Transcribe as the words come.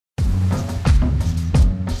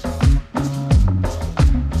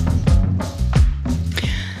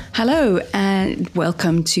Hello, and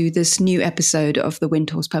welcome to this new episode of the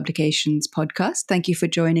Windhorse Publications podcast. Thank you for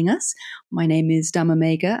joining us. My name is Dhamma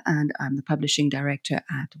Mega, and I'm the publishing director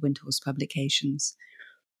at Windhorse Publications.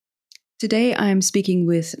 Today, I'm speaking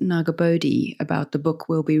with Nagabodhi about the book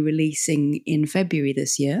we'll be releasing in February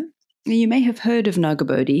this year. You may have heard of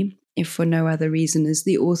Nagabodhi, if for no other reason as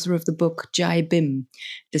the author of the book Jai Bhim,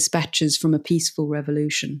 Dispatches from a Peaceful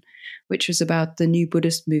Revolution, which was about the new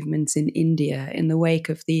Buddhist movements in India in the wake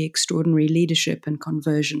of the extraordinary leadership and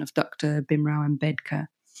conversion of Dr. Bhimrao Ambedkar.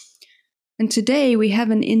 And today we have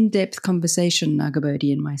an in-depth conversation,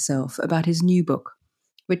 Nagabodhi and myself, about his new book,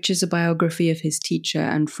 which is a biography of his teacher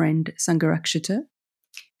and friend Sangharakshita,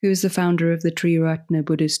 who is the founder of the Triratna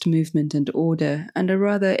Buddhist movement and order, and a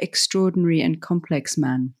rather extraordinary and complex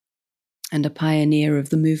man, and a pioneer of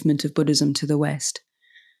the movement of Buddhism to the West.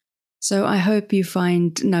 So I hope you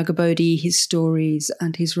find Nagabodhi, his stories,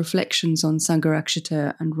 and his reflections on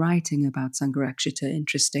Sangharakshita and writing about Sangharakshita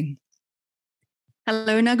interesting.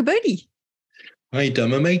 Hello, Nagabodhi. Hi,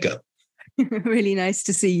 Dhamma Mega. Really nice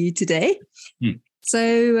to see you today.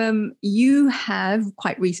 So you have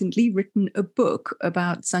quite recently written a book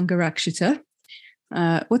about Sangharakshita.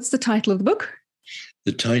 What's the title of the book?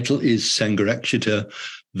 The title is Sangharakshita,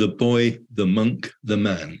 the Boy, the Monk, the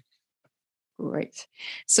Man. Great.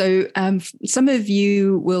 So some of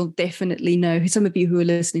you will definitely know, some of you who are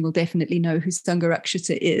listening will definitely know who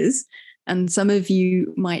Sangharakshita is, and some of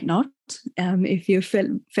you might not if you're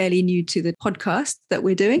fairly new to the podcast that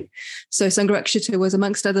we're doing. So Sangharakshita was,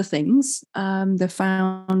 amongst other things, the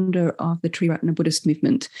founder of the Triratna Buddhist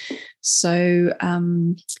movement. So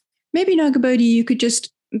maybe, Nagabodhi, you could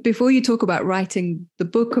just, before you talk about writing the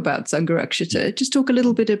book about Sangharakshita, just talk a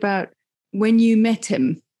little bit about when you met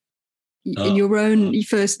him, in your own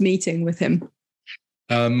first meeting with him.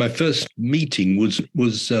 My first meeting was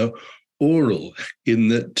oral, in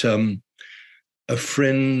that a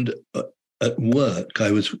friend at work,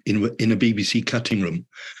 I was in a BBC cutting room,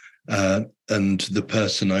 and the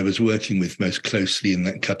person I was working with most closely in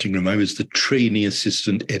that cutting room, I was the trainee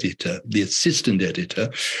assistant editor. The assistant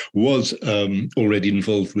editor was already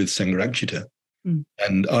involved with Sangharakshita,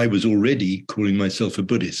 and I was already calling myself a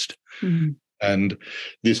Buddhist. And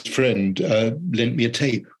this friend lent me a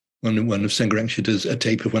tape, one of Sangharakshita's, a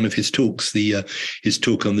tape of one of his talks, his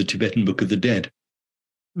talk on the Tibetan Book of the Dead.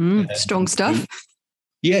 Strong stuff.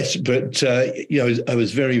 Yes, but I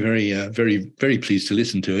was very, very, very, very pleased to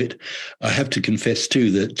listen to it. I have to confess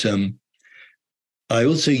too that I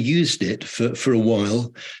also used it for a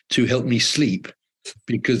while to help me sleep,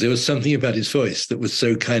 because there was something about his voice that was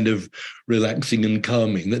so kind of relaxing and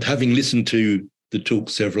calming that, having listened to the talk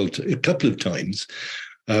a couple of times,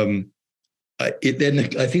 I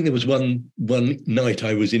think there was one night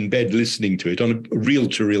I was in bed listening to it on a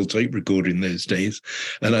reel-to-reel tape recorder in those days,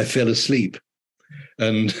 and I fell asleep.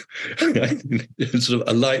 And sort of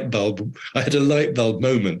a light bulb. I had a light bulb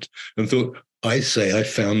moment and thought, I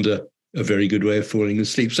found a very good way of falling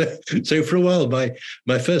asleep. So for a while,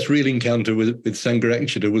 my first real encounter with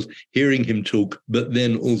Sangharakshita was hearing him talk, but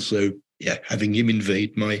then also having him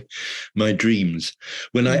invade my dreams.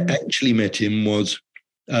 When I actually met him was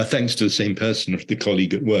thanks to the same person, the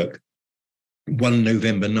colleague at work. One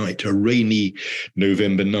November night, a rainy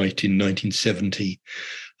November night in 1970,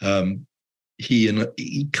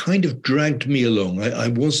 he kind of dragged me along. I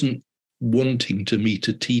wasn't wanting to meet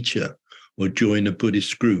a teacher or join a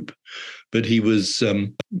Buddhist group, but he was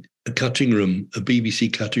a cutting room. A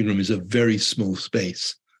BBC cutting room is a very small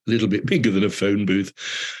space, a little bit bigger than a phone booth.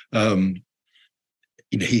 I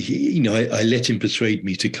let him persuade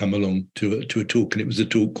me to come along to a talk, and it was a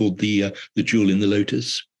talk called the Jewel in the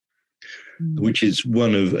Lotus, which is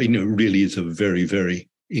one of, really is a very, very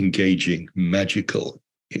engaging, magical,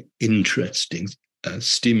 interesting,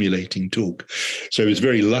 stimulating talk. So I was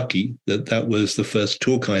very lucky that was the first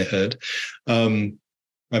talk I heard. I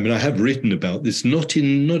have written about this, not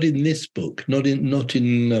in this book, not in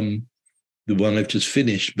the one I've just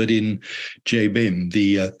finished, but in Jai Bhim,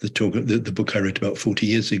 the book I wrote about 40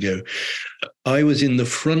 years ago. I was in the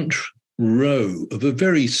front row of a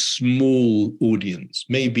very small audience,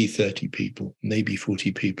 maybe 30 people, maybe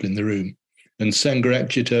 40 people in the room. And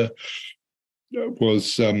Sangharakshita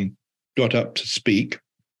was got up to speak,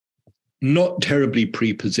 not terribly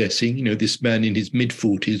prepossessing, this man in his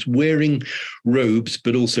mid-40s, wearing robes,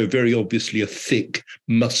 but also very obviously a thick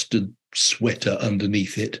mustard sweater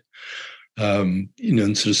underneath it. And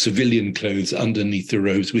sort of civilian clothes underneath the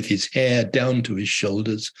robes, with his hair down to his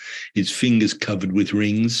shoulders, his fingers covered with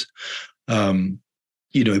rings.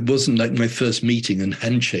 It wasn't like my first meeting and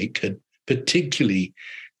handshake had particularly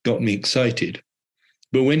got me excited.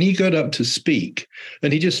 But when he got up to speak,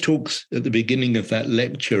 and he just talks at the beginning of that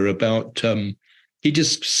lecture about, he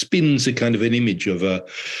just spins a kind of an image of a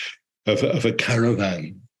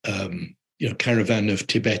caravan, caravan of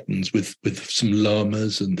Tibetans with some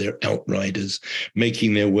lamas and their outriders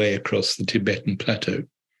making their way across the Tibetan plateau.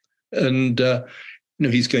 And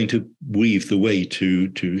he's going to weave the way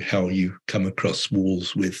to how you come across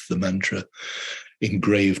walls with the mantra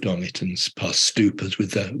engraved on it, and past stupas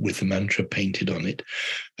with the mantra painted on it.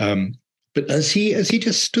 But as he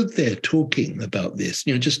just stood there talking about this,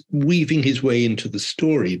 just weaving his way into the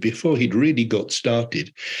story before he'd really got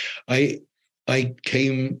started, I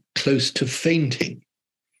came close to fainting.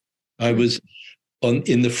 I was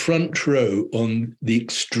in the front row on the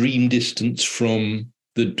extreme distance from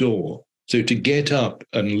the door. So to get up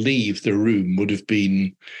and leave the room would have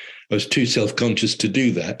been, I was too self-conscious to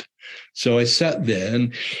do that. So I sat there,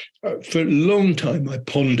 and for a long time I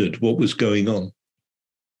pondered what was going on.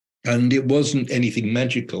 And it wasn't anything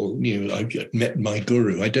magical. I met my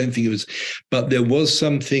guru. I don't think it was, but there was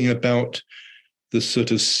something about the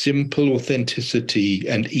sort of simple authenticity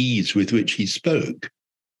and ease with which he spoke.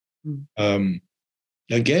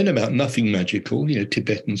 Again, about nothing magical,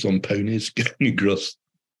 Tibetans on ponies going across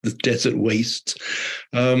the desert wastes.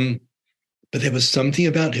 But there was something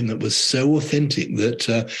about him that was so authentic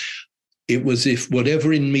that it was if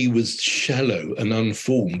whatever in me was shallow and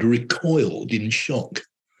unformed recoiled in shock.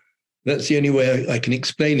 That's the only way I can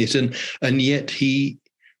explain it. And yet he,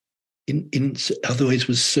 in other ways,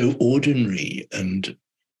 was so ordinary and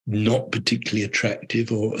not particularly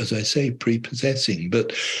attractive, or, as I say, prepossessing.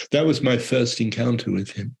 But that was my first encounter with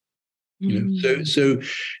him. So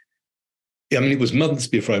I mean, it was months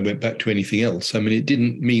before I went back to anything else. I mean, it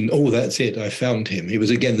didn't mean, that's it, I found him. It was,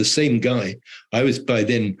 again, the same guy. I was by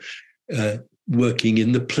then working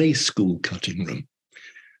in the play school cutting room.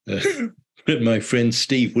 But my friend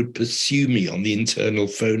Steve would pursue me on the internal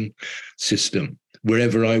phone system,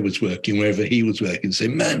 wherever I was working, wherever he was working, say,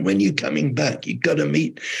 man, when are you coming back? You got to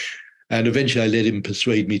meet. And eventually I let him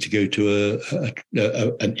persuade me to go to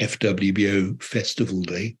an FWBO festival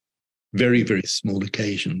day. Very, very small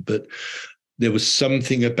occasion, but there was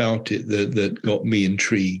something about it that got me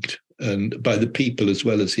intrigued, and by the people as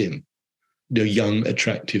well as him. Young,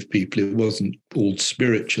 attractive people. It wasn't all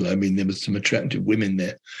spiritual. I mean, there was some attractive women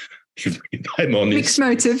there. If I'm honest. Mixed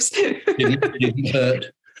motives. didn't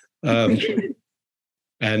hurt.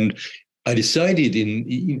 And I decided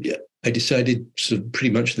sort of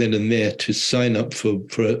pretty much then and there to sign up for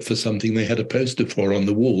something they had a poster for on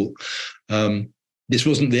the wall. This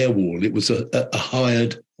wasn't their wall. It was a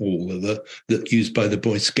hired wall that used by the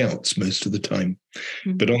Boy Scouts most of the time.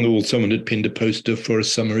 Mm-hmm. But on the wall, someone had pinned a poster for a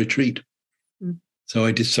summer retreat. Mm-hmm. So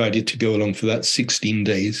I decided to go along for that 16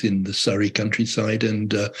 days in the Surrey countryside, and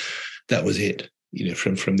that was it.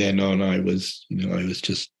 From then on, I was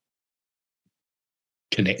just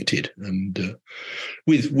connected, and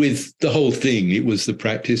with the whole thing. It was the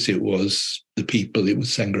practice, it was the people, it was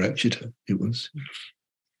Sangharakshita. It was.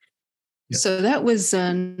 Yeah. So that was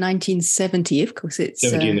 1970, of course. It's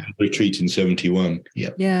 70 and retreat in 71.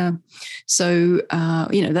 Yeah. Yeah. So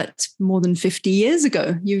that's more than 50 years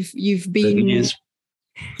ago. You've been. 7 years.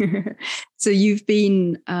 So you've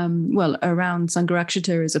been around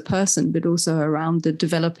Sangharakshita as a person, but also around the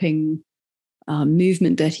developing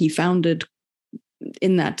movement that he founded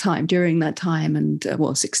in that time, during that time, and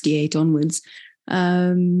 68 onwards.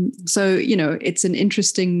 So you're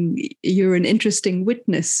an interesting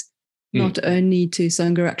witness, not only to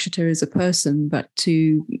Sangharakshita as a person, but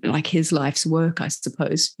to like his life's work, I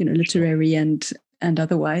suppose, literary and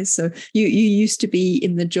otherwise. So you used to be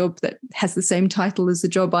in the job that has the same title as the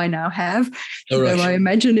job I now have. So right. I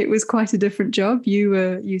imagine it was quite a different job.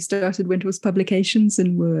 You started Windhorse Publications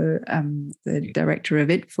and were the director of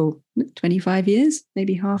it for 25 years,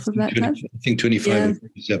 maybe half of that time. I think 25 or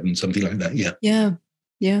 27, something like that. Yeah.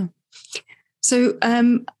 Yeah. So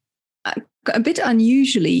a bit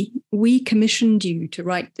unusually, we commissioned you to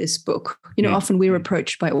write this book. Often we're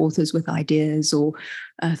approached by authors with ideas or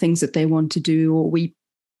things that they want to do, or we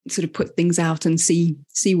sort of put things out and see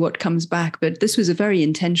what comes back. But this was a very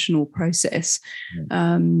intentional process,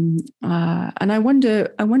 and I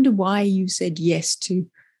wonder why you said yes to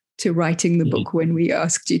writing the book when we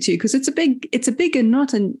asked you to, because it's a big and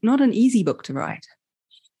not an easy book to write.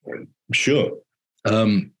 Sure.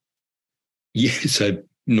 Yes, I'm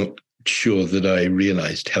not sure that I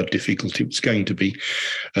realized how difficult it was going to be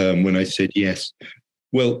when I said yes.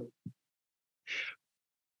 Well,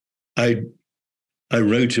 I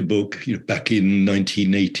wrote a book back in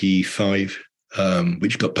 1985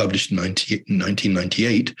 which got published in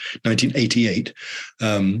 1988,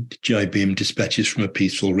 G.I. Bhim, Dispatches from a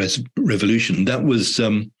Peaceful Revolution. That was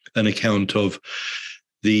an account of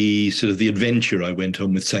the sort of the adventure I went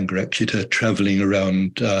on with Sangharakshita, traveling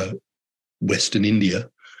around Western India,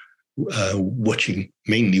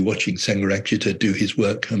 mainly watching Sangharakshita do his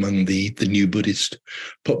work among the new Buddhist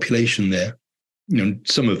population there.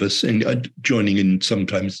 Some of us, and joining in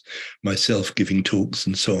sometimes myself giving talks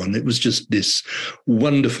and so on. It was just this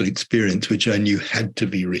wonderful experience, which I knew had to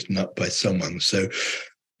be written up by someone. So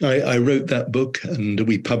I wrote that book, and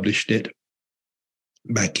we published it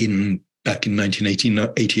back in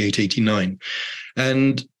 1988, 89.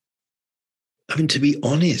 And I mean, to be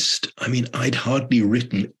honest, I'd hardly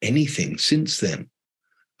written anything since then.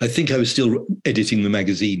 I think I was still editing the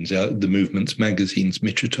magazines, the Movement's magazines,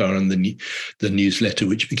 Mitratar, and the newsletter,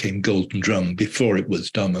 which became Golden Drum before it was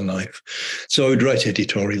Dharma Life. So I would write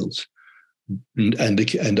editorials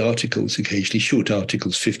and articles occasionally, short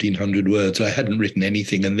articles, 1,500 words. I hadn't written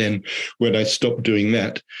anything. And then when I stopped doing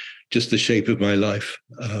that, just the shape of my life,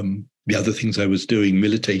 the other things I was doing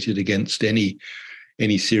militated against any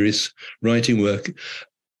serious writing work.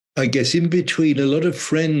 I guess in between, a lot of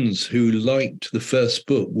friends who liked the first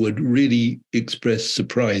book would really express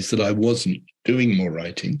surprise that I wasn't doing more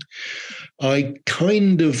writing. I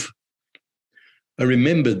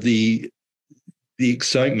remembered the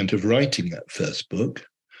excitement of writing that first book,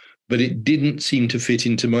 but it didn't seem to fit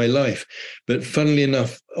into my life. But funnily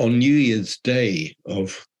enough, on New Year's Day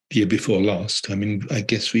of the year before last, I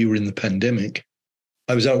guess we were in the pandemic,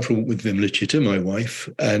 I was out for a walk with Vimlachita, my wife,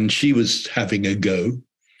 and she was having a go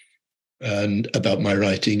and about my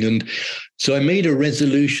writing. And so I made a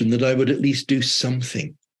resolution that I would at least do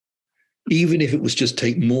something. Even if it was just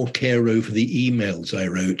take more care over the emails I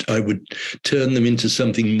wrote, I would turn them into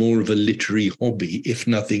something more of a literary hobby, if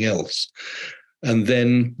nothing else. And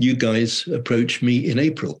then you guys approached me in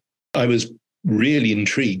April. I was really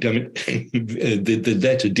intrigued. The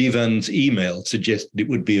letter, Divan's email suggested it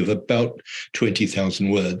would be of about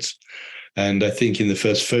 20,000 words. And I think in the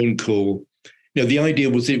first phone call, the idea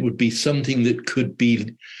was it would be something that could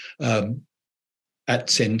be at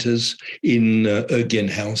centres in Urgyen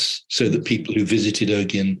House, so that people who visited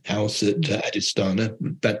Urgyen House at Adhisthana,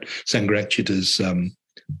 that Sangharakshita's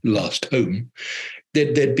last home,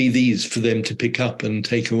 there'd be these for them to pick up and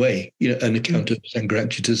take away, an account of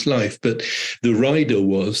Sangharakshita's life. But the rider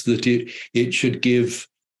was that it should give,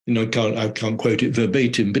 I can't quote it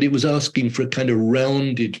verbatim, but it was asking for a kind of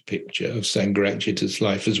rounded picture of Sangharakshita's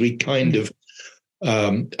life as we kind of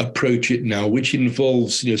approach it now, which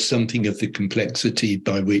involves, something of the complexity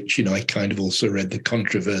by which, I kind of also read the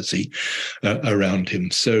controversy around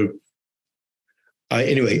him. So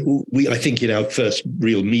I think in our first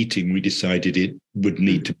real meeting, we decided it would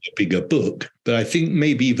need to be a bigger book. But I think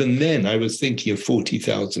maybe even then I was thinking of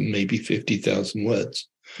 40,000, maybe 50,000 words.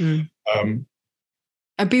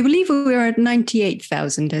 I believe we are at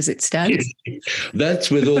 98,000 as it stands.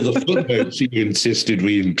 That's with all the footnotes you insisted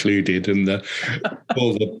we included, and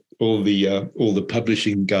all the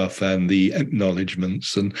publishing guff and the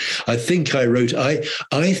acknowledgements. And I think I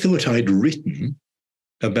thought I'd written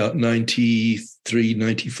about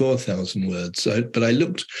 94,000 words. But I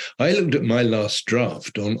looked at my last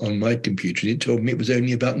draft on my computer, and it told me it was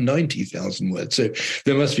only about 90,000 words. So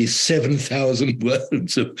there must be 7,000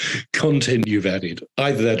 words of content you've added.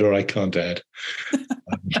 Either that or I can't add.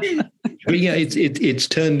 But yeah, it's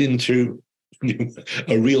turned into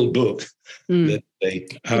a real book. It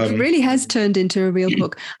really has turned into a real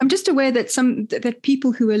book. I'm just aware that that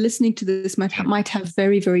people who are listening to this might have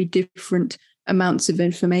very, very different amounts of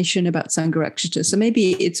information about Sangharakshita. So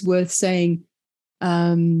maybe it's worth saying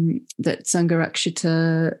that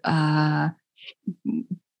Sangharakshita,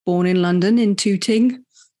 born in London in Tooting,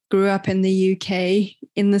 grew up in the UK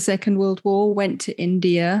in the Second World War, went to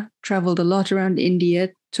India, traveled a lot around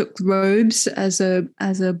India, took robes as a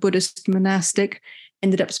Buddhist monastic,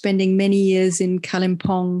 ended up spending many years in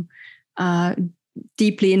Kalimpong,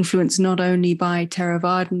 deeply influenced not only by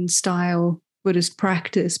Theravadan style Buddhist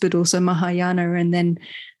practice, but also Mahayana, and then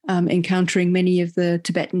encountering many of the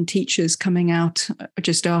Tibetan teachers coming out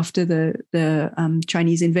just after the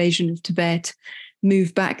Chinese invasion of Tibet,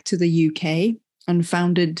 moved back to the UK and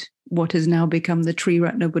founded what has now become the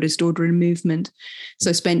Triratna Buddhist Order and Movement.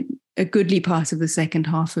 So spent a goodly part of the second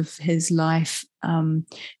half of his life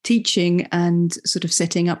teaching and sort of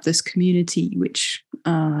setting up this community, which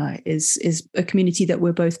is a community that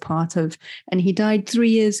we're both part of. And he died 3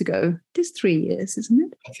 years ago. It is 3 years, isn't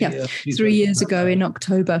it? Yeah, 3 years ago in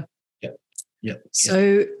October. Yeah.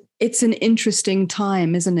 So it's an interesting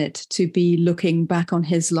time, isn't it, to be looking back on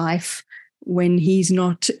his life when he's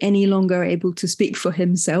not any longer able to speak for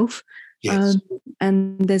himself. Yes.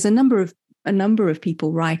 And there's a number of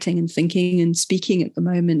people writing and thinking and speaking at the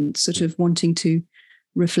moment, sort of wanting to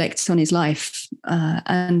reflect on his life.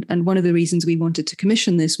 And one of the reasons we wanted to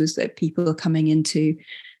commission this was that people are coming into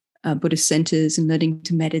Buddhist centers and learning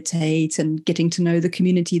to meditate and getting to know the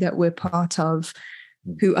community that we're part of,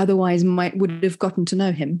 who otherwise would have gotten to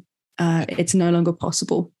know him. It's no longer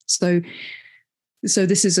possible. So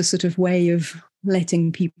this is a sort of way of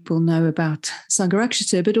letting people know about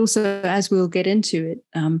Sangharakshita, but also, as we'll get into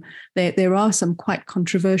it, there are some quite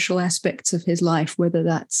controversial aspects of his life, whether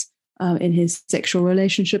that's in his sexual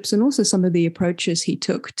relationships and also some of the approaches he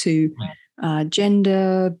took to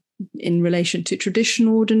gender in relation to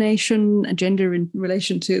traditional ordination, gender in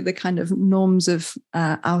relation to the kind of norms of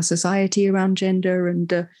our society around gender,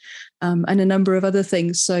 and a number of other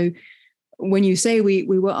things. So when you say we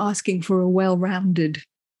were asking for a well-rounded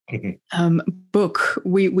book,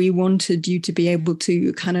 we wanted you to be able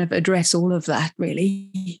to kind of address all of that,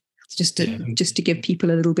 really, just to give people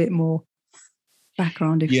a little bit more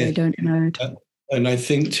background if they don't know it. And I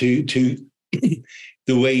think to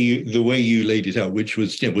the way you laid it out, which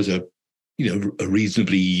was a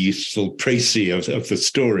reasonably useful précis of the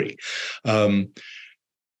story.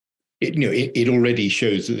 It already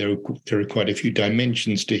shows that there are quite a few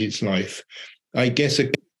dimensions to his life. I guess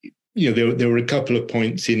there were a couple of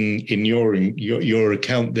points in your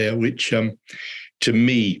account there, which to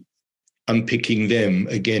me, unpicking them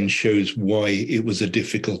again shows why it was a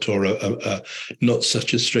difficult or a not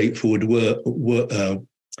such a straightforward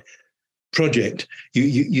project.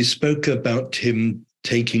 You spoke about him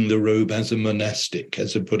taking the robe as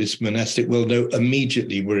a Buddhist monastic. Well, no,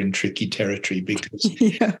 immediately we're in tricky territory, because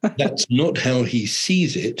that's not how he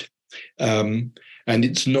sees it. And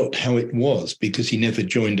it's not how it was, because he never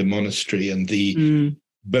joined a monastery, and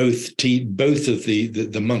both of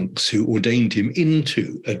the monks who ordained him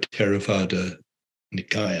into a Theravada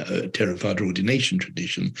Nikaya, a Theravada ordination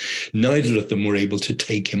tradition, neither of them were able to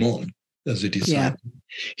take him on as a disciple.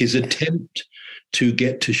 His attempt to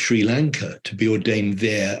get to Sri Lanka, to be ordained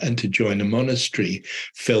there and to join a monastery,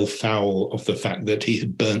 fell foul of the fact that he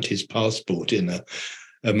had burnt his passport in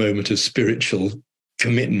a moment of spiritual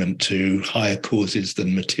commitment to higher causes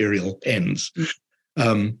than material ends.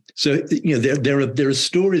 So there are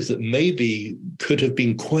stories that maybe could have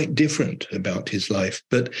been quite different about his life,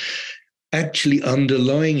 but actually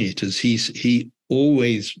underlying it, as he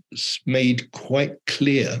always made quite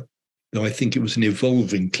clear, though I think it was an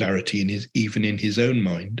evolving clarity even in his own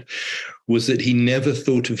mind, was that he never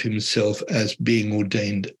thought of himself as being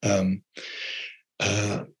ordained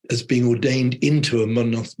into a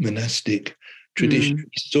monastic tradition.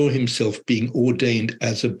 He saw himself being ordained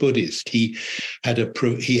as a Buddhist. He had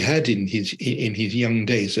in his young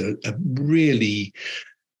days a really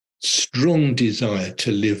strong desire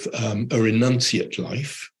to live a renunciate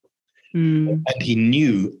life. And he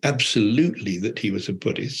knew absolutely that he was a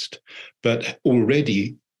Buddhist, but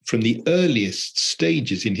already from the earliest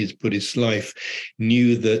stages in his Buddhist life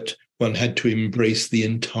knew that one had to embrace the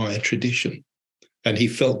entire tradition. And he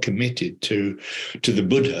felt committed to the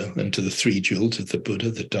Buddha and to the three jewels of the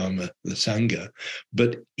Buddha, the Dharma, the Sangha,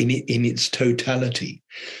 but in its totality.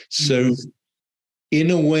 So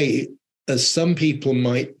in a way, as some people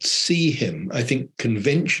might see him, I think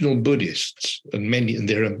conventional Buddhists, and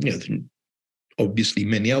there are obviously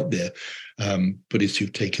many out there, Buddhists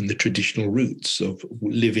who've taken the traditional routes of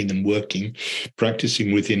living and working,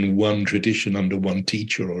 practicing within one tradition under one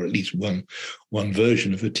teacher, or at least one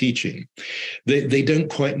version of a teaching. They don't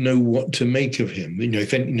quite know what to make of him.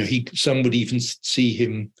 Some would even see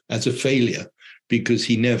him as a failure because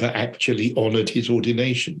he never actually honored his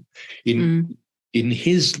ordination. In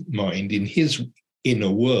his mind, in his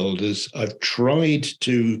inner world, as I've tried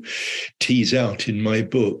to tease out in my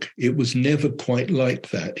book, it was never quite like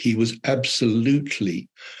that. He was absolutely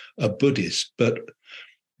a Buddhist, but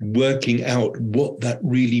working out what that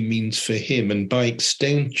really means for him, and by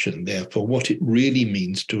extension, therefore, what it really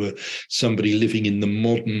means to somebody living in the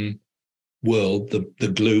modern world, the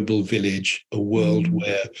global village, a world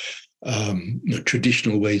where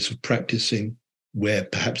traditional ways of practicing, where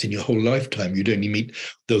perhaps in your whole lifetime you'd only meet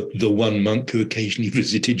the one monk who occasionally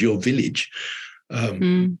visited your village.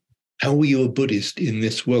 How are you a Buddhist in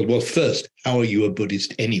this world? Well, first, how are you a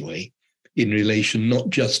Buddhist anyway, in relation not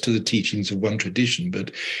just to the teachings of one tradition,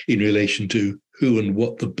 but in relation to who and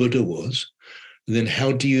what the Buddha was? And then how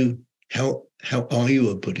are you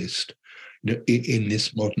a Buddhist in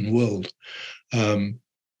this modern world?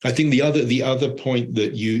 I think the other point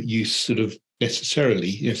that you sort of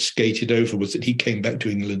necessarily skated over was that he came back to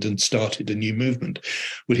England and started a new movement.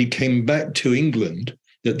 Well, he came back to England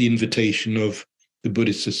at the invitation of the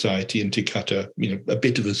Buddhist Society, and to cut a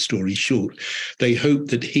bit of a story short, they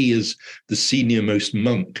hoped that he, as the senior most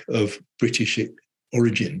monk of British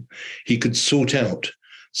origin, he could sort out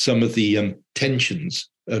some of the tensions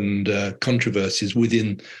and controversies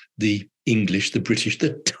within the British,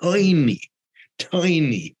 the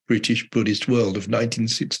tiny British Buddhist world of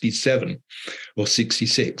 1967 or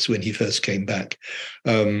 66 when he first came back.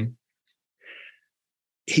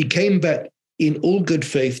 He came back in all good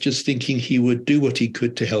faith, just thinking he would do what he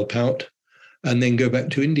could to help out and then go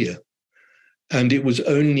back to India. And it was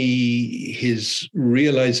only his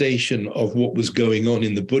realization of what was going on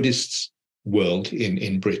in the Buddhist world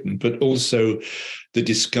in Britain, but also the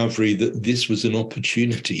discovery that this was an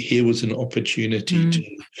opportunity. Here was an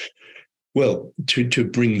opportunity to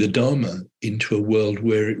bring the Dharma into a world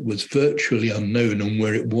where it was virtually unknown, and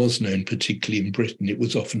where it was known, particularly in Britain, it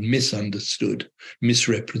was often misunderstood,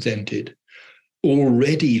 misrepresented,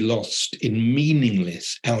 already lost in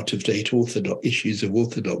meaningless, out-of-date issues of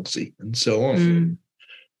orthodoxy, and so on.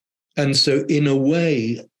 And so, in a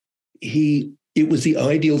way, it was the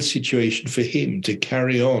ideal situation for him to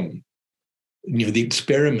carry on, the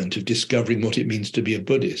experiment of discovering what it means to be a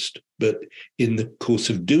Buddhist. But in the course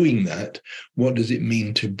of doing that, what does it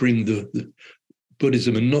mean to bring the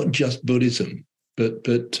Buddhism, and not just Buddhism, but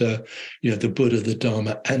the Buddha, the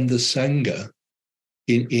Dharma, and the Sangha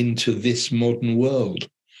into this modern world?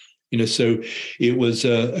 So it was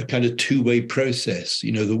a kind of two-way process.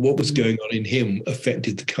 What was going on in him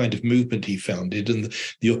affected the kind of movement he founded and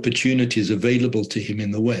the opportunities available to him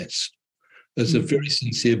in the West as a very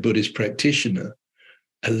sincere Buddhist practitioner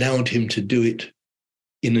allowed him to do it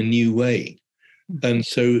in a new way. And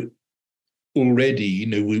so already,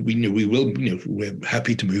 we're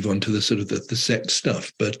happy to move on to the sort of the sect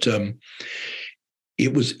stuff, but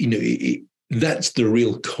it was, that's the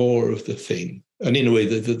real core of the thing. And in a way,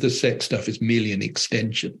 the sect stuff is merely an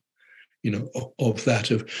extension, of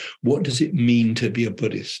that, of what does it mean to be a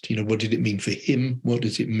Buddhist? What did it mean for him? What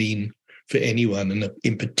does it mean for anyone? And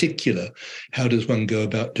in particular, how does one go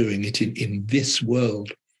about doing it in this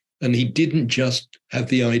world? And he didn't just have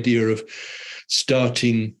the idea of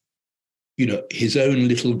starting, his own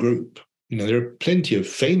little group. There are plenty of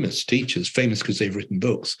famous teachers, famous because they've written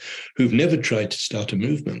books, who've never tried to start a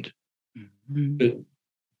movement. But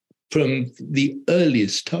from the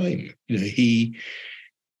earliest time, he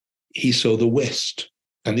saw the West,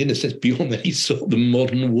 and in a sense, beyond that, he saw the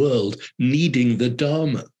modern world needing the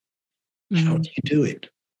Dharma. How do you do it?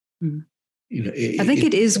 I think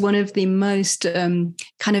it is one of the most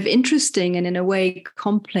kind of interesting and, in a way,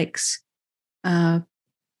 complex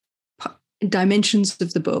dimensions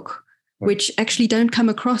of the book, which actually don't come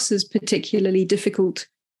across as particularly difficult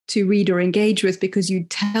to read or engage with, because you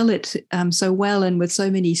tell it so well and with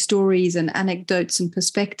so many stories and anecdotes and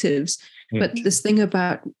perspectives. But this thing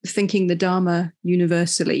about thinking the Dharma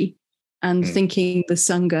universally and thinking the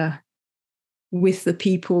Sangha with the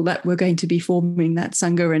people that were going to be forming that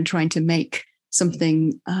Sangha, and trying to make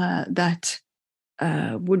something that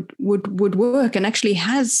would work, and actually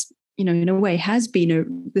has, in a way, has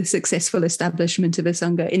been the successful establishment of a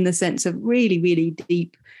Sangha, in the sense of really, really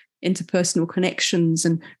deep interpersonal connections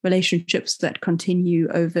and relationships that continue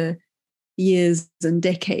over years and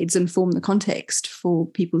decades and form the context for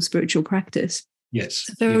people's spiritual practice. Yes.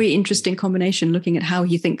 It's a very interesting combination, looking at how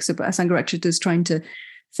he thinks about Sangharakshita is trying to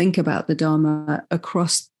think about the Dharma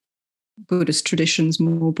across Buddhist traditions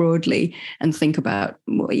more broadly, and think about,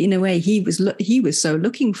 in a way, he was so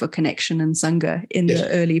looking for connection and Sangha in the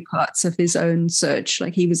early parts of his own search.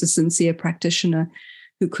 Like, he was a sincere practitioner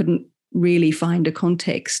who couldn't really find a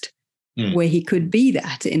context where he could be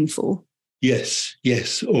that in full. Yes.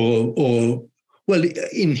 Or well,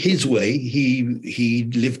 in his way, he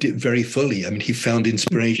lived it very fully. I mean, he found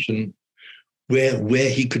inspiration where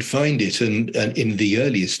he could find it. And in the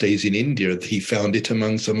earliest days in India, he found it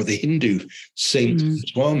among some of the Hindu saints and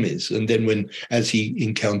swamis. And then as he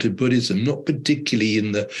encountered Buddhism, not particularly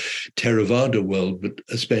in the Theravada world, but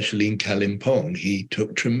especially in Kalimpong, he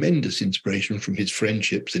took tremendous inspiration from his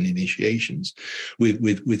friendships and initiations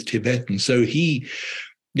with Tibetans. So he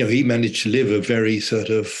managed to live a very sort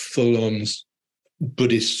of full-on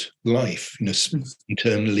Buddhist life,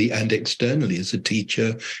 internally and externally, as a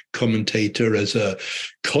teacher, commentator, as a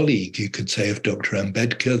colleague, you could say, of Dr.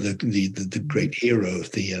 Ambedkar, the great hero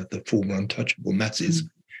of the former untouchable masses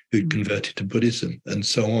who converted to Buddhism, and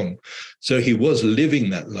so on. So he was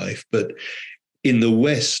living that life, but in the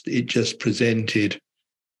West, it just presented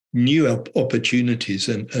new opportunities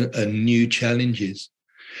and new challenges.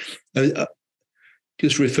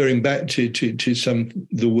 just referring back to some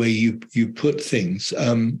the way you put things.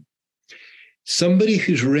 Somebody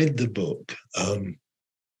who's read the book,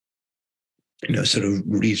 sort of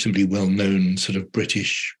reasonably well-known sort of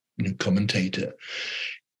British commentator,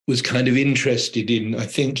 was kind of interested in. I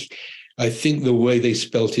think the way they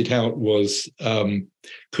spelt it out was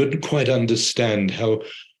couldn't quite understand how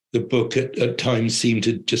the book at times seemed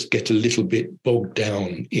to just get a little bit bogged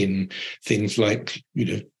down in things like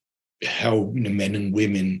how men and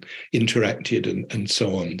women interacted and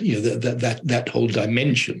so on. That whole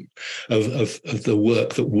dimension of the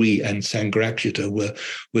work that we and Sangharakshita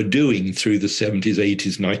were doing through the 70s,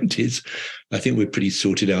 80s, 90s. I think we're pretty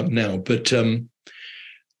sorted out now. But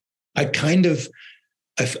I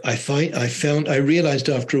realized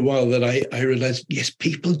after a while that I realized, yes,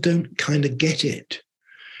 people don't kind of get it,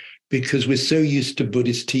 because we're so used to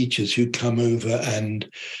Buddhist teachers who come over and,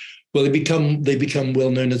 well, they become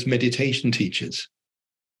well known as meditation teachers.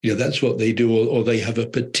 That's what they do, or they have a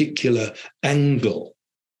particular angle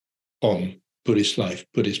on Buddhist life,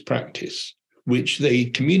 Buddhist practice, which they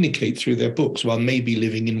communicate through their books while maybe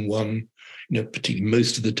living in one, particularly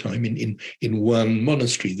most of the time in one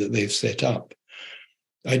monastery that they've set up.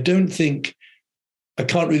 I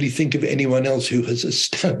can't really think of anyone else who has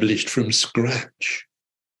established from scratch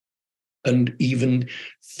and even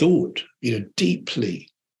thought, deeply,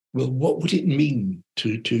 well, what would it mean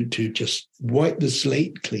to just wipe the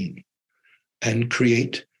slate clean and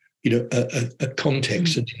create, a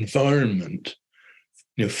context, an environment,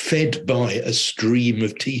 fed by a stream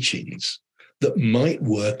of teachings that might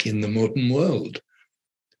work in the modern world.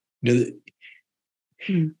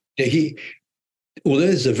 Although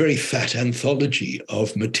there's a very fat anthology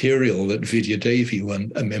of material that Vidya Devi,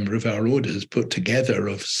 a member of our order, has put together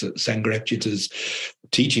of Sangharakshita's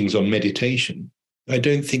teachings on meditation, I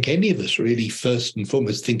don't think any of us really first and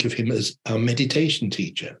foremost think of him as our meditation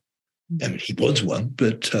teacher. I mean, he was one,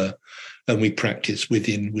 but and we practice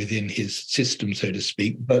within his system, so to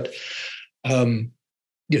speak. But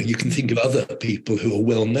you can think of other people who are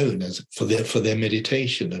well known as for their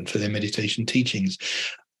meditation and for their meditation teachings.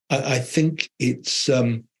 I think it's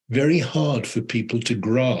very hard for people to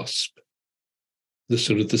grasp the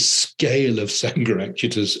scale of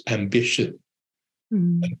Sangharakshita's ambition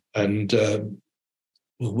and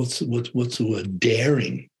what's the word?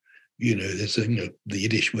 Daring. There's the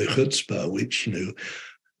Yiddish word chutzpah, which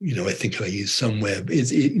I think I use somewhere.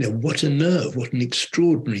 Is what a nerve, what an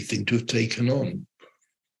extraordinary thing to have taken on.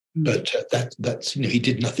 But that's he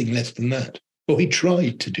did nothing less than that, or he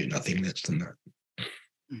tried to do nothing less than that.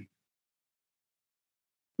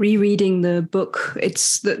 Rereading the book,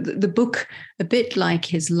 it's the book a bit like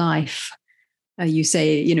his life. You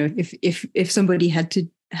say, if somebody had to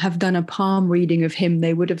have done a palm reading of him,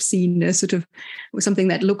 they would have seen a sort of something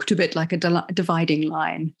that looked a bit like a dividing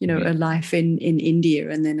line, a life in India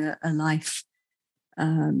and then a life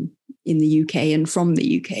in the UK and from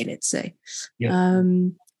the UK, let's say. Yeah.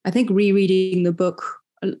 I think rereading the book,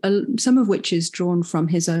 some of which is drawn from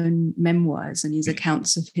his own memoirs and his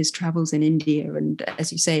accounts of his travels in India, and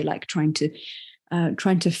as you say, like trying to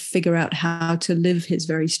figure out how to live his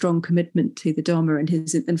very strong commitment to the Dharma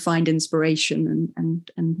and find inspiration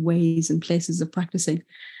and ways and places of practicing.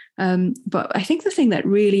 But I think the thing that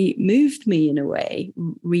really moved me in a way,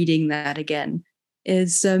 reading that again,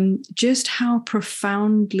 is just how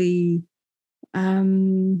profoundly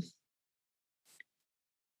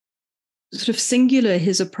sort of singular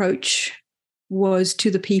his approach was to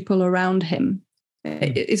the people around him.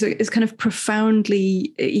 It's kind of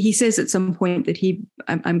profoundly. He says at some point that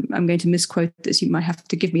I'm going to misquote this. You might have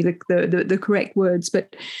to give me the correct words,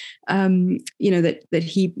 but that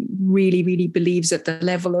he really, really believes at the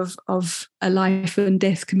level of a life and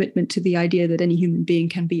death commitment to the idea that any human being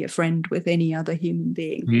can be a friend with any other human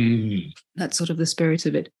being. That's sort of the spirit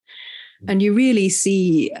of it, and you really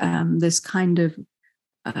see this kind of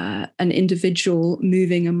an individual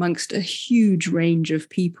moving amongst a huge range of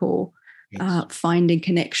people. Yes. Finding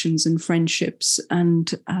connections and friendships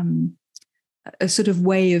and a sort of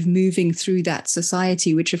way of moving through that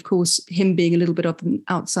society, which, of course, him being a little bit of an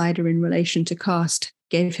outsider in relation to caste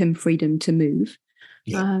gave him freedom to move.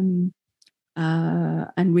 Yeah.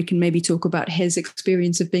 And we can maybe talk about his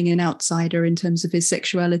experience of being an outsider in terms of his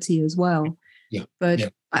sexuality as well. Yeah.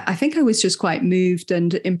 But I think I was just quite moved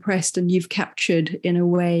and impressed, and you've captured in a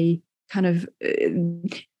way kind of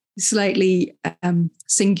slightly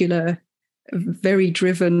singular, very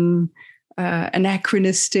driven,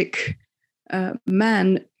 anachronistic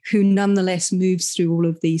man who nonetheless moves through all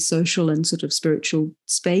of these social and sort of spiritual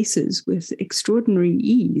spaces with extraordinary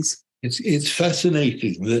ease. It's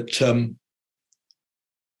fascinating that,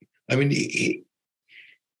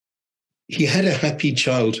 he had a happy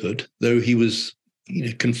childhood, though he was,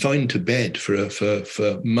 confined to bed for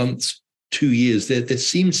months, 2 years. There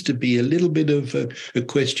seems to be a little bit of a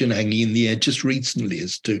question hanging in the air just recently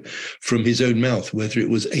as to, from his own mouth, whether it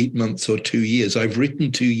was 8 months or 2 years. I've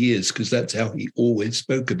written 2 years because that's how he always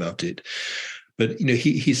spoke about it. But,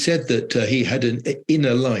 he said that he had an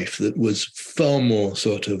inner life that was far more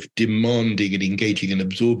sort of demanding and engaging and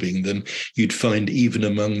absorbing than you'd find even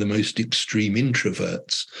among the most extreme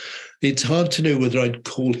introverts. It's hard to know whether I'd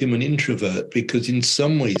call him an introvert, because in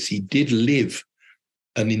some ways he did live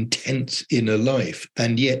an intense inner life.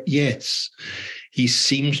 And yet, yes, he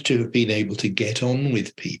seems to have been able to get on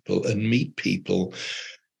with people and meet people,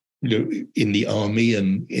 in the army.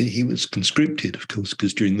 And he was conscripted, of course,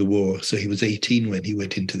 because during the war. So he was 18 when he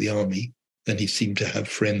went into the army, and he seemed to have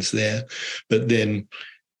friends there. But then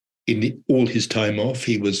in all his time off,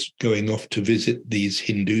 he was going off to visit these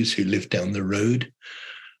Hindus who lived down the road.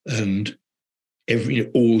 And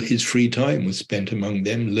all his free time was spent among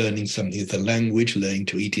them, learning something of the language, learning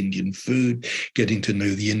to eat Indian food, getting to know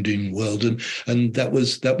the Indian world. And that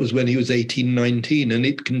was when he was 18, 19. And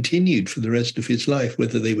it continued for the rest of his life,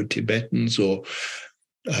 whether they were Tibetans or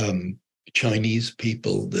Chinese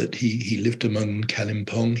people that he lived among in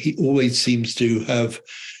Kalimpong. He always seems to have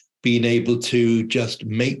been able to just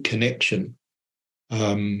make connection,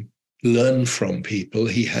 learn from people.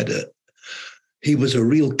 He was a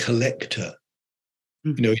real collector.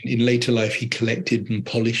 In later life, he collected and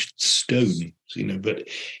polished stones, but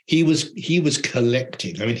he was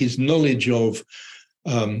collecting. I mean, his knowledge of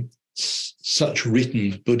such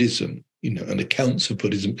written Buddhism, and accounts of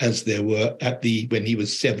Buddhism as there were when he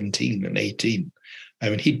was 17 and 18. I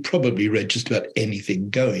mean, he'd probably read just about anything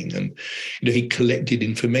going. And, he collected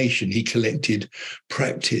information, he collected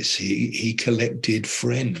practice, he collected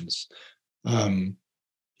friends.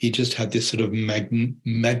 He just had this sort of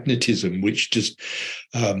magnetism, which just,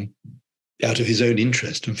 out of his own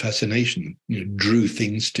interest and fascination, drew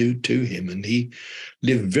things to him. And he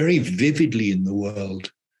lived very vividly in the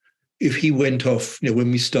world. If he went off, when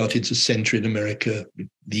we started to center in America,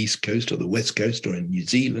 the East Coast or the West Coast or in New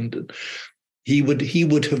Zealand, he would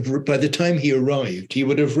have, by the time he arrived, he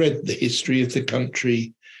would have read the history of the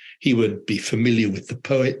country. He would be familiar with the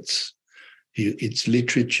poets, its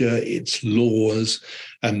literature, its laws,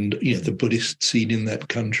 and the Buddhist scene in that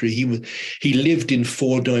country. He lived in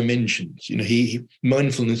 4 dimensions.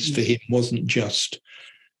 Mindfulness for him wasn't just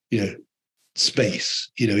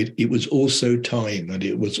space. It was also time, and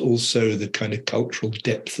it was also the kind of cultural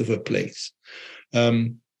depth of a place.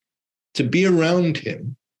 To be around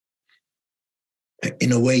him,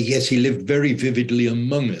 in a way, yes, he lived very vividly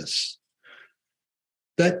among us.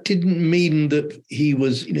 That didn't mean that he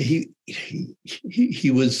was, he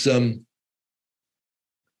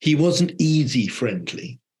wasn't easy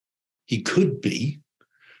friendly. He could be,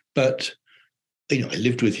 but I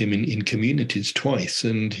lived with him in communities twice,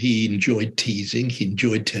 and he enjoyed teasing. He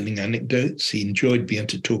enjoyed telling anecdotes. He enjoyed being able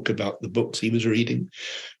to talk about the books he was reading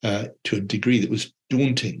to a degree that was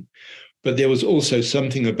daunting. But there was also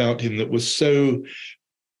something about him that was so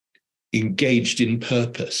engaged in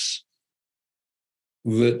purpose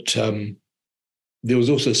that there was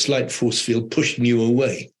also a slight force field pushing you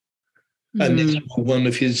away. And this was one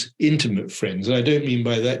of his intimate friends. And I don't mean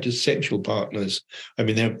by that just sexual partners. I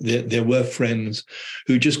mean, there were friends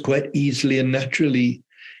who just quite easily and naturally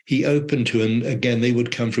he opened to. And again, they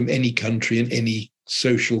would come from any country and any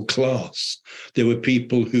social class. There were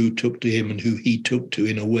people who took to him and who he took to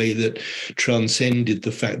in a way that transcended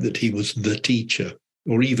the fact that he was the teacher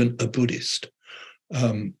or even a Buddhist.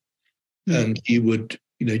 And he would,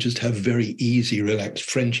 just have very easy, relaxed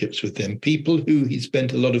friendships with them. People who he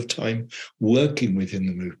spent a lot of time working with in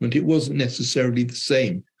the movement, it wasn't necessarily the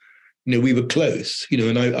same. We were close,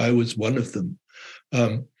 and I was one of them.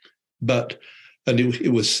 And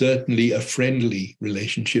it was certainly a friendly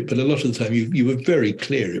relationship, but a lot of the time you were very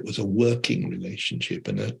clear it was a working relationship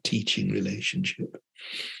and a teaching relationship,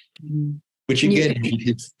 which again made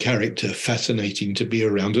his character fascinating to be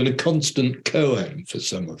around and a constant koan for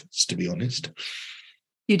some of us, to be honest.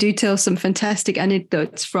 You do tell some fantastic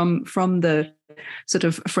anecdotes from the sort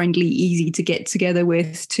of friendly, easy to get together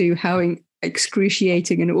with to how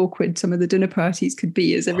excruciating and awkward some of the dinner parties could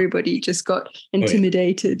be, as everybody just got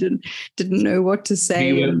intimidated and didn't know what to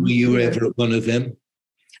say. Were you ever at one of them?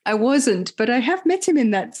 I wasn't, but I have met him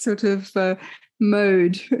in that sort of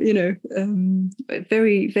mode,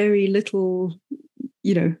 very, very little,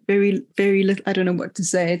 very, very little, I don't know what to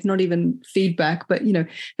say. It's not even feedback, but,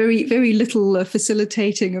 very, very little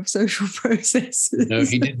facilitating of social processes. No,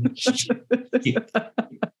 he didn't.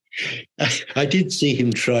 I did see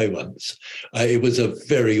him try once. It was a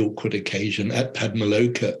very awkward occasion at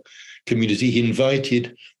Padmaloka community. He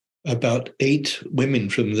invited about 8 women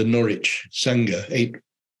from the Norwich Sangha, 8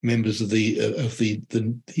 members of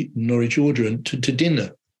the Norwich Order, and to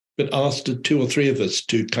dinner, but asked 2 or 3 of us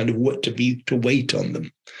to kind of to wait on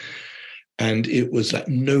them. And it was like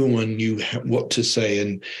no one knew what to say.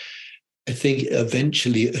 And I think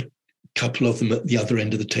eventually a couple of them at the other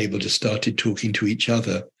end of the table just started talking to each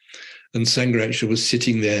other. And Sangharakshita was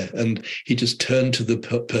sitting there, and he just turned to the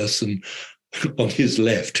person on his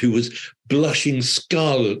left who was blushing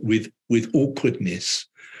scarlet with awkwardness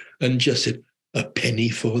and just said, "A penny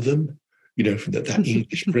for them," that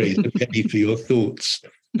English phrase, "a penny for your thoughts."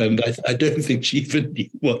 And I don't think she even knew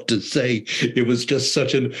what to say. It was just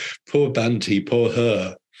such a poor Banti, poor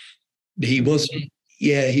her. He wasn't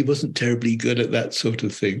terribly good at that sort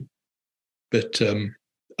of thing. But in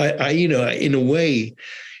a way,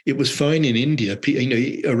 it was fine in India.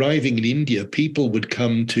 Arriving in India, people would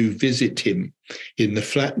come to visit him in the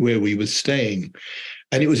flat where we were staying,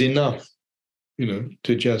 and it was enough,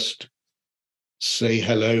 to just say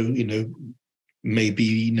hello,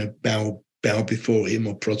 maybe bow before him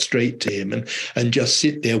or prostrate to him, and just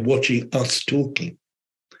sit there watching us talking.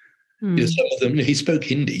 Some of them, he spoke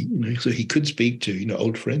Hindi, so he could speak to,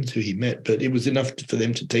 old friends who he met, but it was enough for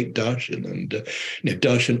them to take darshan. And,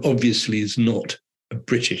 darshan obviously is not a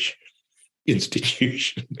British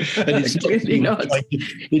institution. And it's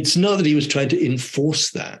it's not that he was trying to enforce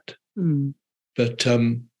that. But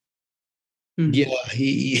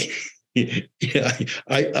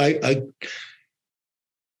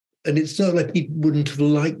and it's not like he wouldn't have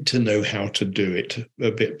liked to know how to do it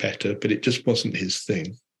a bit better, but it just wasn't his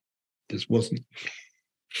thing. This wasn't.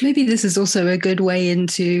 Maybe this is also a good way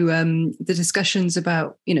into the discussions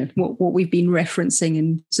about, what we've been referencing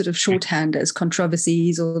in sort of shorthand as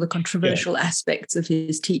controversies or the controversial aspects of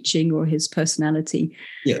his teaching or his personality.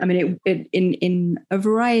 Yeah. I mean, in a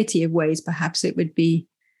variety of ways, perhaps it would be,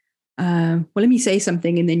 well, let me say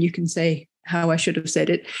something and then you can say how I should have said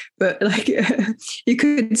it. But you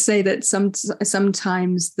could say that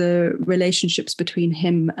sometimes the relationships between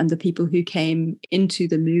him and the people who came into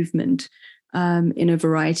the movement in a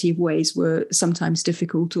variety of ways were sometimes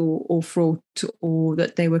difficult or fraught, or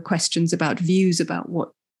that there were questions about views about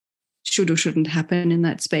what should or shouldn't happen in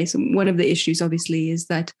that space. And one of the issues, obviously, is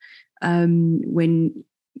that when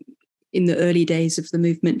in the early days of the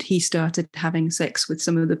movement, he started having sex with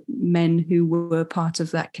some of the men who were part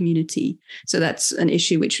of that community. So that's an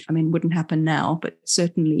issue which, wouldn't happen now, but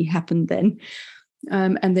certainly happened then.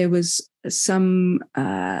 And there was some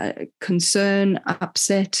concern,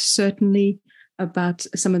 upset, certainly, about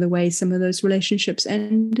some of the ways some of those relationships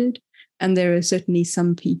ended. And there are certainly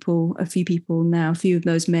a few people now, a few of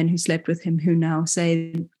those men who slept with him who now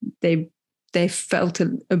say they felt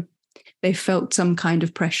they felt some kind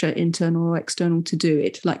of pressure, internal or external, to do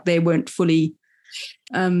it. Like they weren't fully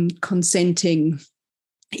consenting,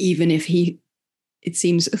 even if it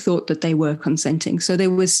seems, thought that they were consenting. So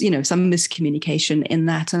there was, some miscommunication in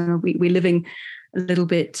that. And we're living a little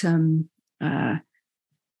bit,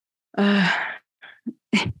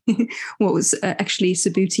 what was actually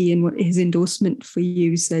Subhuti in his endorsement for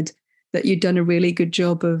you said that you'd done a really good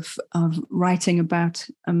job of writing about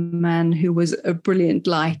a man who was a brilliant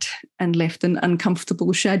light and left an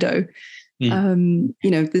uncomfortable shadow. There are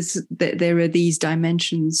these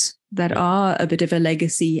dimensions that are a bit of a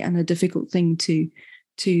legacy and a difficult thing to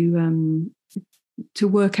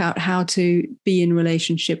work out how to be in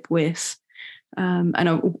relationship with.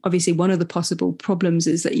 And obviously one of the possible problems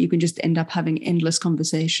is that you can just end up having endless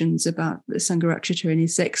conversations about the Sangharakshita and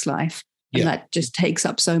his sex life. And that just takes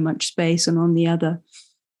up so much space. And on the other,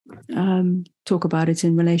 talk about it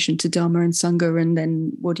in relation to Dharma and Sangha, and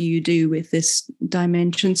then what do you do with this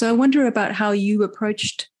dimension? So I wonder about how you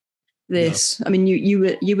approached this. Yeah.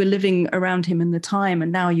 You were living around him in the time,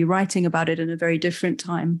 and now you're writing about it in a very different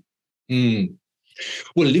time. Well,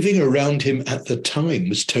 living around him at the time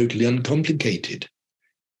was totally uncomplicated.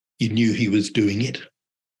 You knew he was doing it.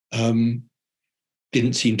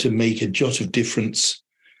 Didn't seem to make a jot of difference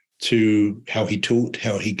to how he taught,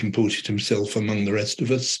 how he comported himself among the rest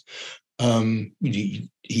of us.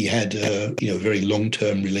 He had a very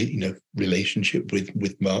long-term relationship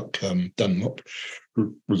with Mark Dunlop,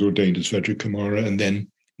 who was ordained as Vajrakumara, and then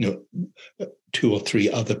 2 or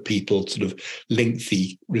 3 other people, sort of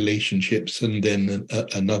lengthy relationships, and then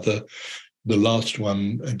the last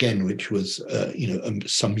one again, which was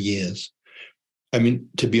some years.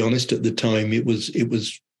 To be honest, at the time it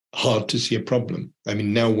was hard to see a problem.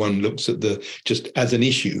 Now one looks at just as an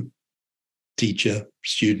issue, teacher,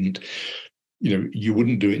 student. you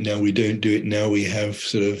wouldn't do it now. We don't do it now. We have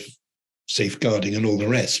sort of safeguarding and all the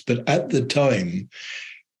rest. But at the time,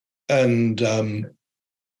 and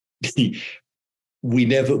we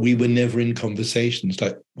were never in conversations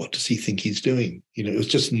like, what does he think he's doing? It was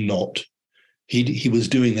just not. He was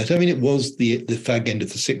doing that. I mean, it was the fag end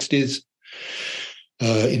of the 60s.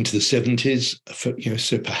 Into the 70s,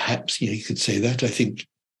 so perhaps you could say that. I think,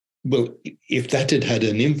 well, if that had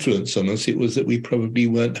an influence on us, it was that we probably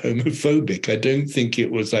weren't homophobic. I don't think it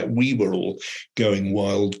was like we were all going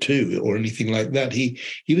wild too or anything like that. He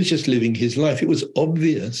was just living his life. It was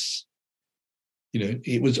obvious,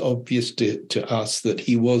 it was obvious to us that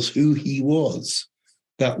he was who he was.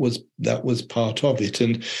 That was part of it.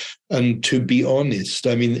 And to be honest,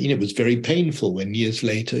 I mean, it was very painful when years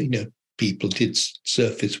later, people did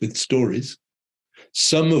surface with stories,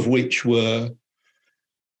 some of which were,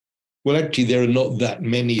 well, actually, there are not that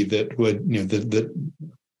many that were, that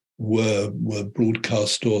were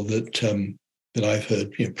broadcast or that I've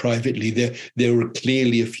heard, privately. There were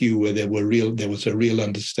clearly a few where there was a real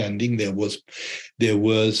understanding. There was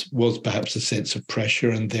perhaps a sense of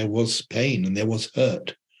pressure, and there was pain, and there was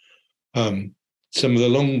hurt. Some of the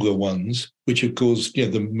longer ones, which have caused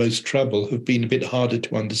the most trouble, have been a bit harder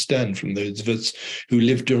to understand from those of us who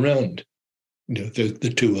lived around,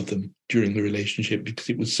 the two of them during the relationship, because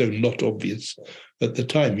it was so not obvious at the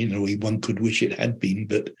time. One could wish it had been,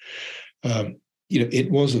 but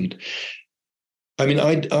it wasn't. I mean,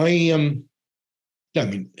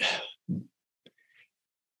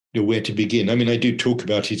 where to begin? I mean, I do talk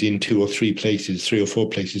about it in 3 or 4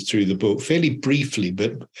 places through the book, fairly briefly,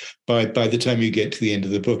 but by the time you get to the end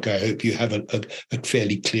of the book, I hope you have a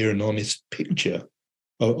fairly clear and honest picture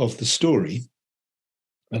of the story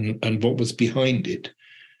and what was behind it.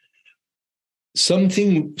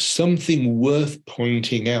 Something worth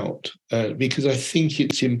pointing out, because I think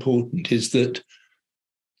it's important, is that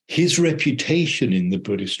his reputation in the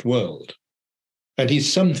Buddhist world, and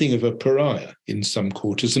he's something of a pariah in some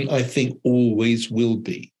quarters, and I think always will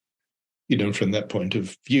be. From that point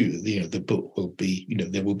of view, the book will be,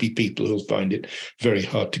 there will be people who'll find it very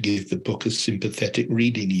hard to give the book a sympathetic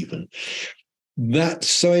reading even. That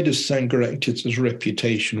side of Sangharakshita's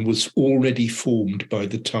reputation was already formed by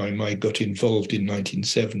the time I got involved in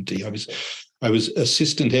 1970. I was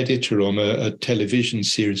assistant editor on a television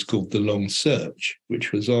series called The Long Search,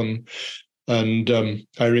 which was on. And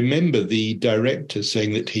I remember the director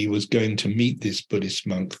saying that he was going to meet this Buddhist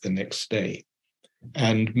monk the next day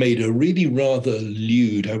and made a really rather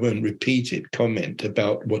lewd, I won't repeat it, comment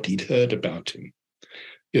about what he'd heard about him.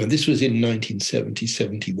 This was in 1970,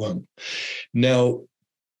 71. Now,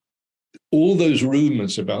 all those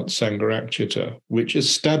rumors about Sangharakshita, which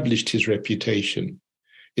established his reputation,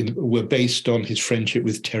 were based on his friendship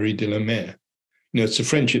with Terry de la Mare. It's a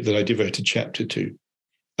friendship that I devote a chapter to.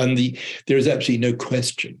 And there is absolutely no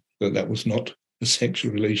question that was not a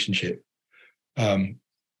sexual relationship.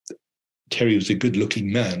 Terry was a good-looking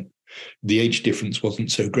man. The age difference wasn't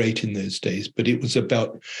so great in those days, but it was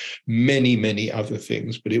about many, many other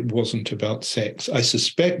things, but it wasn't about sex. I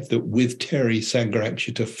suspect that with Terry,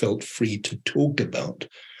 Sangharakshita felt free to talk about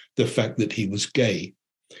the fact that he was gay,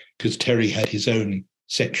 because Terry had his own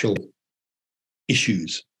sexual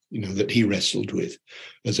issues, that he wrestled with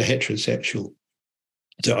as a heterosexual.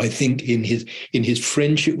 So I think in his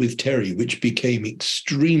friendship with Terry, which became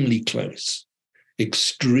extremely close,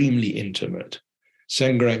 extremely intimate,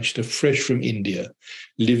 Sangharakshita, fresh from India,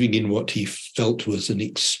 living in what he felt was an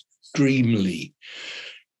extremely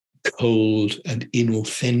cold and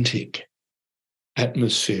inauthentic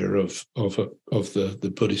atmosphere of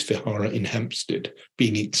the Buddhist vihara in Hampstead,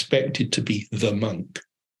 being expected to be the monk,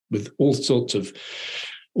 with all sorts of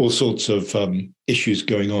issues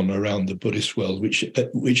going on around the Buddhist world,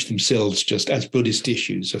 which themselves, just as Buddhist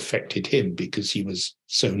issues, affected him because he was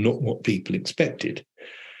so not what people expected.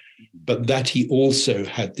 But that he also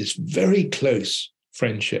had this very close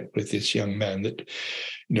friendship with this young man that,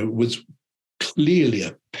 was clearly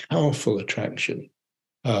a powerful attraction,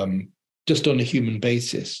 just on a human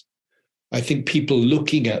basis. I think people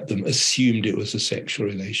looking at them assumed it was a sexual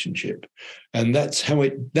relationship, and that's how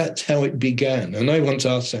it began. And I once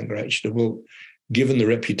asked Sangharakshita, well, given the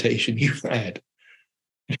reputation you had,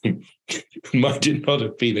 might it not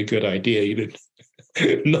have been a good idea,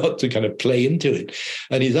 not to kind of play into it?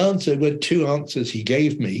 And his answer were 2 answers he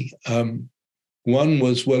gave me. One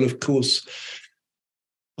was, well, of course,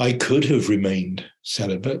 I could have remained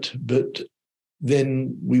celibate, but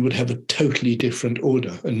then we would have a totally different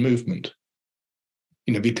order and movement.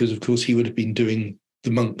 Because of course he would have been doing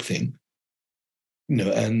the monk thing,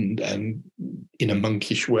 and in a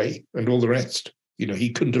monkish way and all the rest.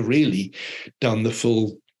 He couldn't have really done the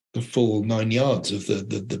full 9 yards of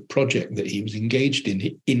the project that he was engaged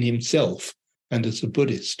in himself and as a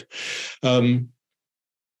Buddhist.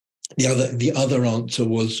 The other answer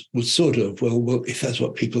was sort of, well, if that's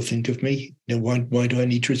what people think of me, why do I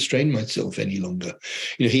need to restrain myself any longer?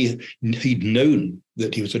 He'd known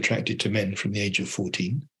that he was attracted to men from the age of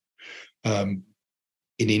 14.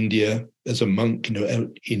 In India, as a monk,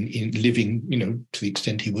 in living, to the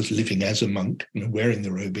extent he was living as a monk, wearing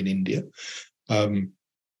the robe in India,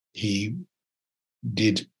 he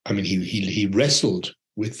did. I mean, he wrestled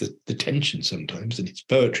with the tension sometimes, and his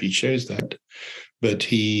poetry shows that. But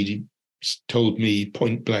he told me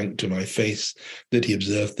point blank to my face that he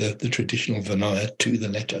observed the traditional Vinaya to the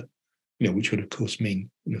letter, which would of course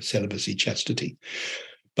mean celibacy, chastity.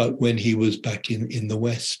 But when he was back in the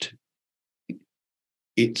West,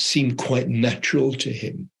 it seemed quite natural to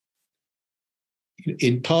him.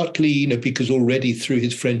 In partly, because already through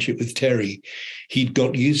his friendship with Terry, he'd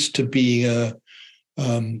got used to being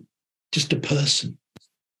just a person.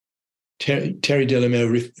 Terry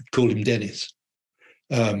Delamere called him Dennis.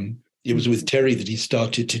 It was with Terry that he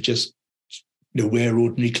started to just wear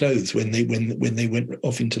ordinary clothes when they went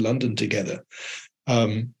off into London together.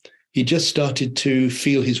 He just started to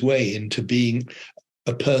feel his way into being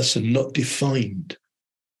a person not defined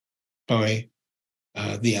by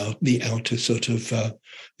the outer sort of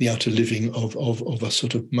the outer living of a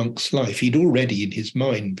sort of monk's life. He'd already in his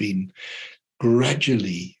mind been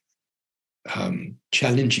gradually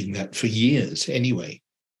challenging that for years anyway.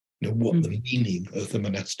 What the meaning of the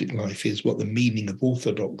monastic life is, what the meaning of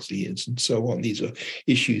orthodoxy is, and so on. These are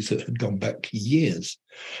issues that had gone back years.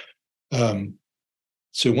 So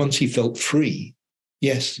once he felt free,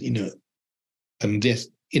 yes, and yes,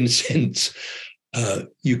 in a sense,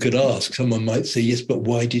 you could ask, someone might say, yes, but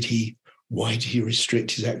why did he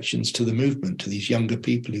restrict his actions to the movement, to these younger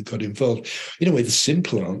people who got involved? In a way, the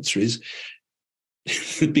simple answer is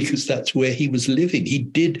because that's where he was living.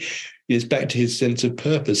 It's back to his sense of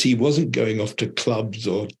purpose. He wasn't going off to clubs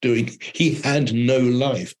he had no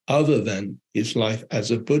life other than his life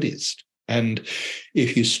as a Buddhist. And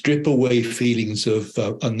if you strip away feelings of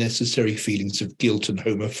unnecessary feelings of guilt and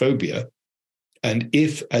homophobia, and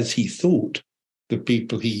if, as he thought, the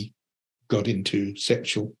people he got into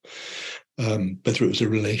sexual, whether it was a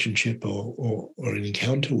relationship or an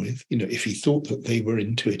encounter with, if he thought that they were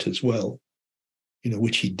into it as well,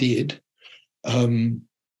 which he did,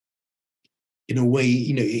 in a way,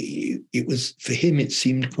 it was, for him, it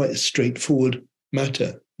seemed quite a straightforward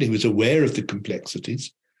matter. He was aware of the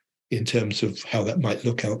complexities in terms of how that might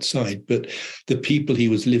look outside, but the people he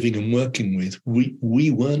was living and working with,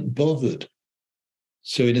 we weren't bothered.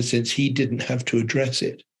 So in a sense, he didn't have to address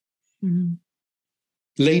it. Mm-hmm.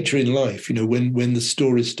 Later in life, when the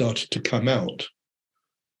stories started to come out,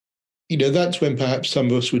 that's when perhaps some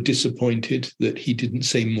of us were disappointed that he didn't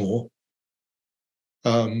say more.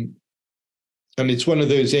 And it's one of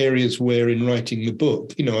those areas where in writing the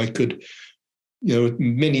book, I could,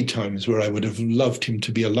 many times where I would have loved him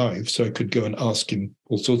to be alive, so I could go and ask him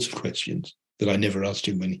all sorts of questions that I never asked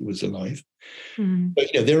him when he was alive. Mm. But,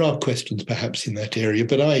 there are questions perhaps in that area,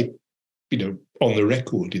 but I, on the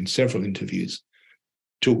record in several interviews,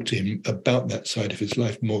 talked to him about that side of his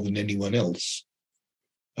life more than anyone else.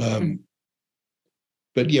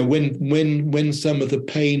 But yeah, when some of the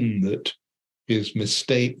pain that his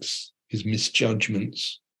mistakes, his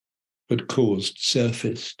misjudgments had caused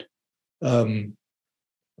surfaced, it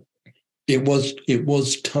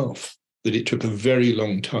was tough. That it took a very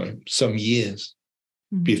long time, some years,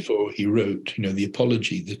 before he wrote, the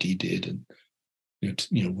apology that he did, and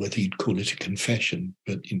whether you'd call it a confession,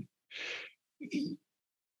 but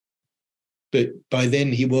by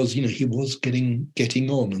then he was getting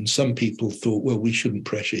on, and some people thought, well, we shouldn't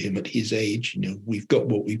pressure him at his age. We've got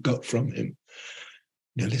what we've got from him.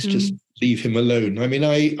 Let's just leave him alone. I mean,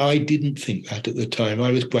 I didn't think that at the time.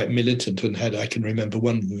 I was quite militant and I can remember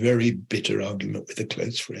one very bitter argument with a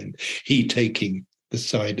close friend, he taking the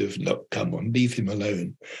side of, look, come on, leave him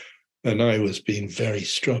alone. And I was being very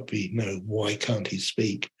stroppy. No, why can't he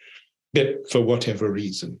speak? But for whatever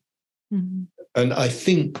reason. Mm-hmm. And I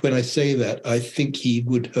think when I say that, I think he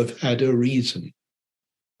would have had a reason.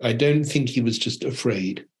 I don't think he was just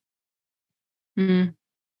afraid. Mm.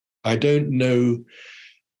 I don't know.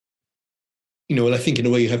 Well, I think in a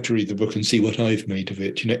way you have to read the book and see what I've made of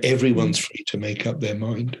it. Everyone's free to make up their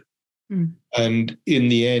mind. Mm. And in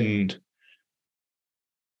the end,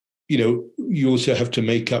 you also have to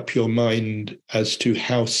make up your mind as to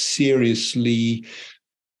how seriously,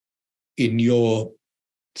 in your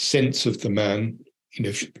sense of the man,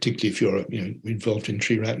 particularly if you're involved in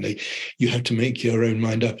Triratne, you have to make your own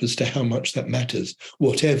mind up as to how much that matters,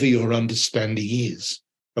 whatever your understanding is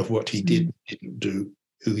of what he didn't do,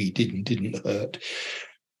 who he didn't hurt.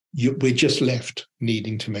 We're just left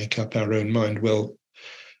needing to make up our own mind. Well,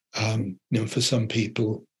 for some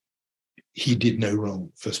people, he did no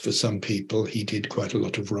wrong. For some people, he did quite a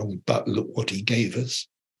lot of wrong, but look what he gave us.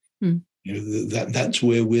 That's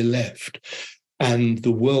where we're left. And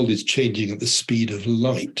the world is changing at the speed of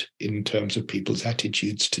light in terms of people's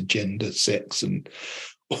attitudes to gender, sex, and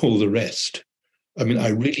all the rest. I mean, I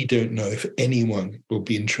really don't know if anyone will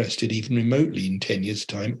be interested even remotely in 10 years'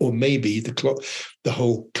 time, or maybe the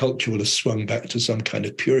whole culture will have swung back to some kind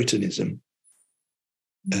of Puritanism,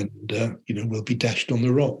 and we'll be dashed on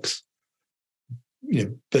the rocks.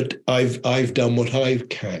 But I've done what I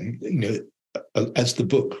can, as the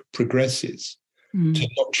book progresses, to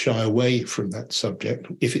not shy away from that subject.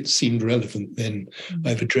 If it seemed relevant, then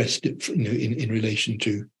I've addressed it, in relation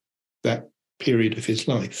to that period of his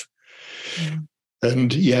life.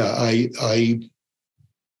 And I,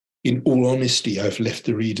 in all honesty, I've left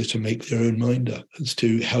the reader to make their own mind up as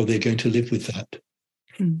to how they're going to live with that.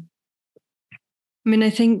 I mean, I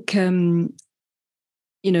think the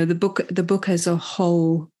book as a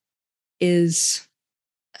whole is,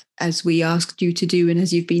 as we asked you to do, and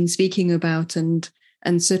as you've been speaking about, and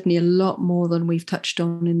certainly a lot more than we've touched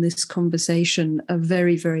on in this conversation, a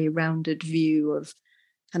very, very rounded view of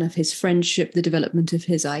kind of his friendship, the development of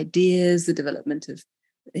his ideas, the development of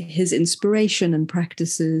his inspiration and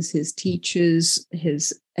practices, his teachers,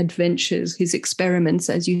 his adventures, his experiments,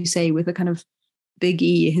 as you say, with a kind of big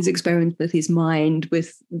E, his experiments with his mind,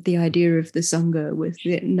 with the idea of the Sangha, with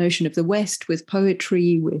the notion of the West, with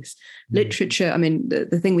poetry, with literature. I mean,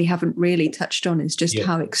 the thing we haven't really touched on is just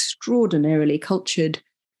how extraordinarily cultured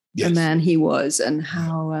a man he was, and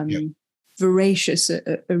how voracious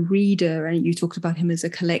a reader. And you talked about him as a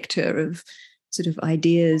collector of sort of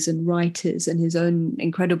ideas and writers, and his own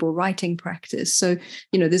incredible writing practice. So,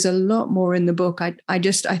 there's a lot more in the book. I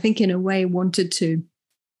think in a way wanted to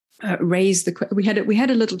raise we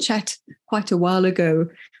had a little chat quite a while ago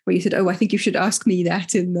where you said, "Oh, I think you should ask me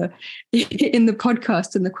that in the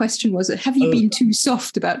podcast." And the question was, have you been too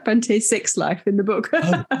soft about Bante's sex life in the book?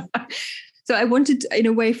 So I wanted, in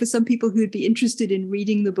a way, for some people who would be interested in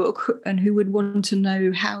reading the book and who would want to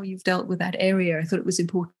know how you've dealt with that area, I thought it was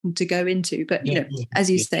important to go into. But, as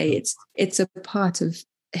you say, it's a part of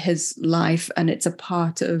his life, and it's a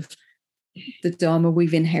part of the Dharma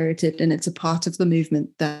we've inherited, and it's a part of the movement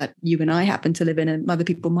that you and I happen to live in, and other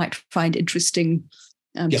people might find interesting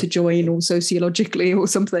to join, or sociologically or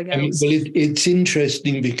something else. It's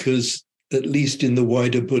interesting because, at least in the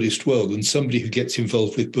wider Buddhist world, and somebody who gets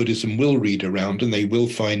involved with Buddhism will read around, and they will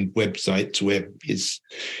find websites where he's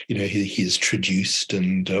traduced,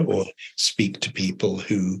 and or speak to people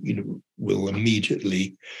who will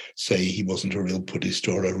immediately say he wasn't a real Buddhist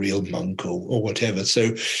or a real monk or whatever.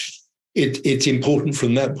 So it's important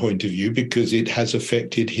from that point of view because it has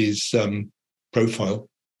affected his profile,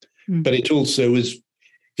 but it also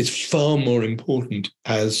it's far more important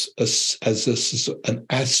as an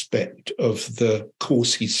aspect of the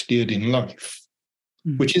course he steered in life,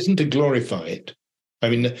 which isn't to glorify it. I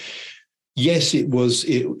mean, yes,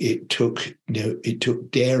 it took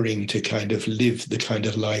daring to kind of live the kind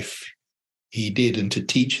of life he did and to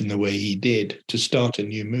teach in the way he did to start a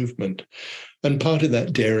new movement. And part of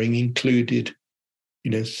that daring included,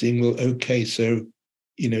 seeing, well, okay, so,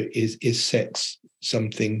 is sex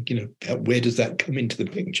something, where does that come into the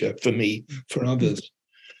picture for me, for others?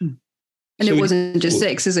 And so it wasn't just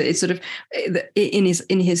sex, is it? It's sort of, in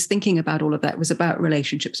his thinking about all of that, it was about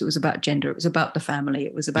relationships, it was about gender, it was about the family,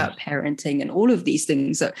 it was about parenting, and all of these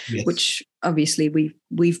things, which obviously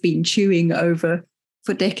we've been chewing over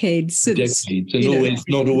for decades, and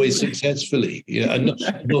not always successfully, and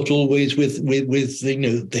not always with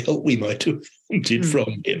the help we might have wanted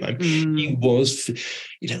from him. He was,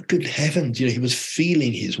 good heavens, he was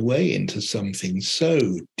feeling his way into something so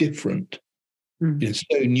different,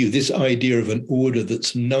 so new. This idea of an order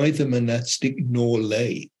that's neither monastic nor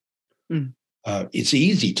lay. It's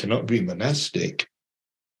easy to not be monastic.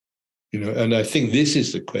 And I think this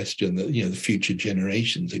is the question that, the future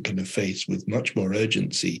generations are going to face with much more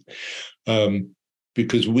urgency,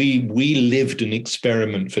 because we lived an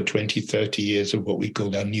experiment for 20, 30 years of what we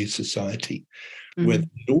called our new society, where the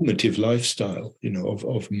normative lifestyle,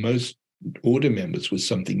 of most order members was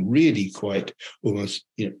something really quite almost,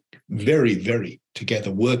 very, very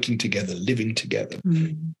together, working together, living together.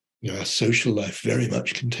 Our social life very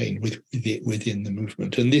much contained within the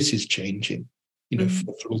movement. And this is changing.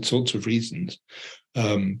 For all sorts of reasons.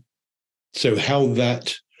 So how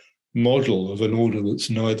that model of an order that's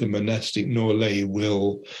neither monastic nor lay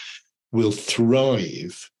will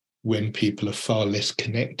thrive when people are far less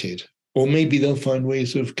connected. Or maybe they'll find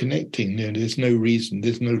ways of connecting. There's no reason,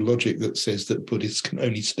 there's no logic that says that Buddhists can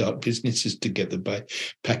only start businesses together by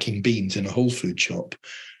packing beans in a whole food shop.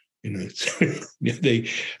 So,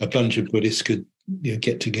 a bunch of Buddhists could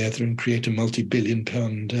get together and create a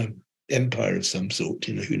multi-billion-pound empire of some sort.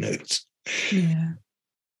 Who knows? Yeah.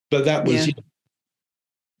 But that was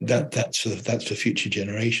that's for future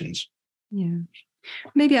generations. Yeah.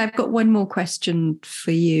 Maybe I've got one more question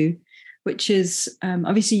for you, which is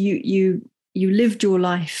obviously you lived your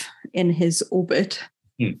life in his orbit,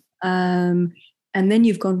 and then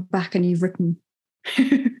you've gone back and you've written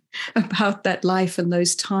about that life and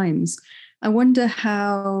those times. I wonder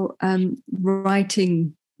how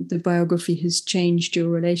writing the biography has changed your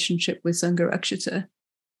relationship with Sangharakshita.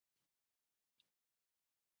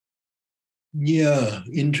 Yeah,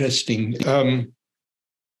 interesting.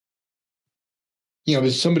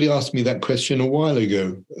 Somebody asked me that question a while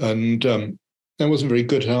ago, and I wasn't very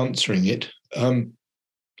good at answering it. I'm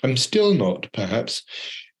still not, perhaps.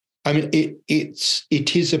 I mean,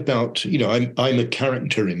 it is about, I'm a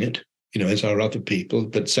character in it, as are other people.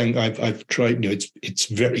 But I've tried, it's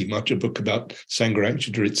very much a book about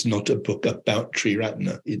Sangharakshita. It's not a book about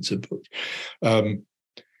Triratna. It's a book.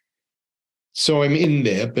 So I'm in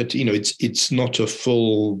there, but it's not a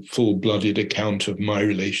full-blooded account of my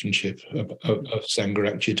relationship of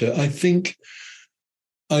Sangharakshita. I think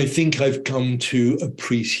I've come to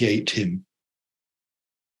appreciate him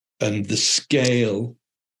and the scale.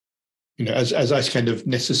 As I kind of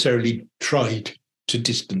necessarily tried to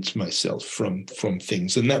distance myself from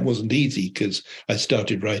things, and that wasn't easy because I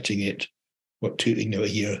started writing it a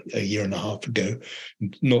year and a half ago,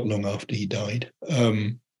 not long after he died.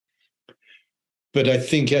 But I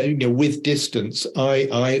think, with distance,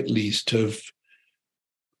 I at least have,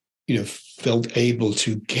 felt able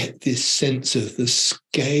to get this sense of the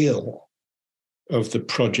scale of the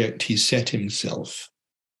project he set himself,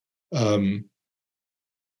 and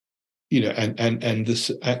this,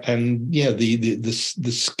 and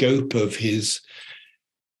the scope of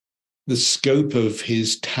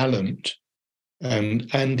his talent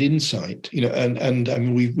and insight, and I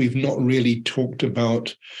mean we've not really talked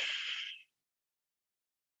about.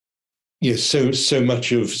 So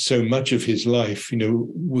much of his life,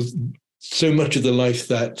 was so much of the life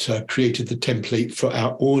that created the template for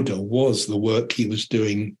our order was the work he was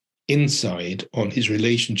doing inside on his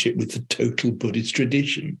relationship with the total Buddhist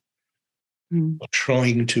tradition,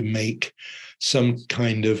 trying to make some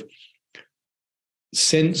kind of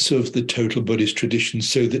sense of the total Buddhist tradition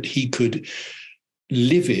so that he could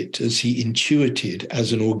live it as he intuited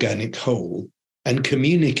as an organic whole and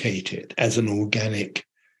communicate it as an organic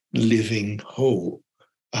living whole,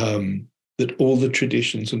 that all the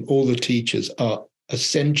traditions and all the teachers are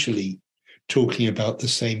essentially talking about the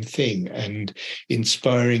same thing and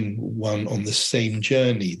inspiring one on the same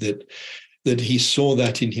journey, that he saw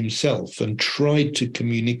that in himself and tried to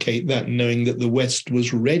communicate that, knowing that the West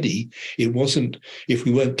was ready. It wasn't, if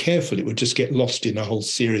we weren't careful, it would just get lost in a whole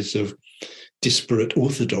series of disparate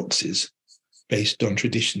orthodoxies based on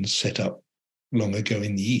traditions set up long ago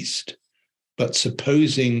in the East. But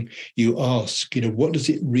supposing you ask, what does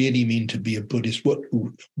it really mean to be a Buddhist?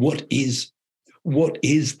 What is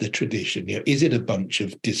the tradition? Is it a bunch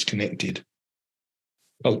of disconnected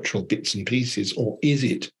cultural bits and pieces, or is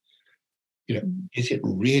it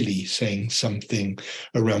really saying something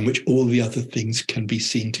around which all the other things can be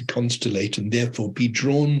seen to constellate and therefore be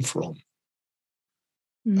drawn from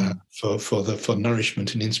for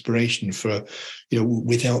nourishment and inspiration, for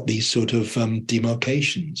without these sort of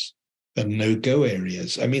demarcations and no-go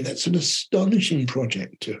areas? I mean, that's an astonishing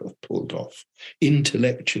project to have pulled off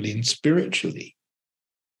intellectually and spiritually.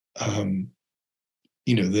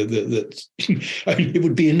 It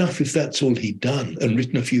would be enough if that's all he'd done and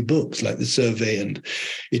written a few books like The Survey and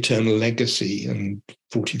Eternal Legacy and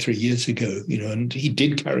 43 years ago, and he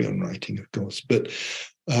did carry on writing, of course, but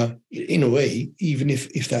in a way, even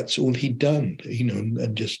if that's all he'd done,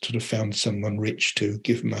 and just sort of found someone rich to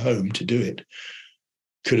give him a home to do it,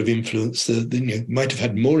 could have influenced might have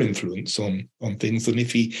had more influence on things than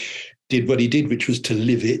if he did what he did, which was to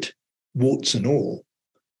live it, warts and all,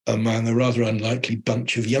 among a rather unlikely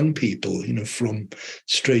bunch of young people, from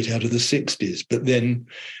straight out of the 60s. But then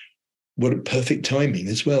what a perfect timing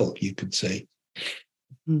as well, you could say.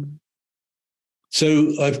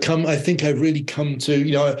 So I think I've really come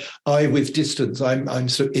to, with distance,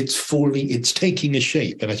 it's taking a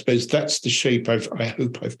shape. And I suppose that's the shape I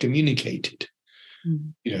hope I've communicated,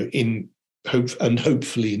 in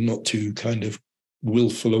hopefully not too kind of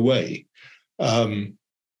willful a way.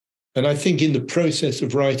 And I think in the process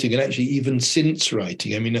of writing, and actually even since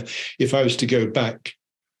writing, I mean, if I was to go back,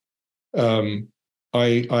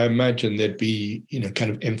 I imagine there'd be,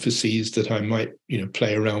 kind of emphases that I might,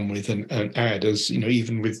 play around with and add as,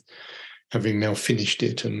 even with having now finished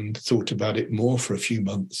it and thought about it more for a few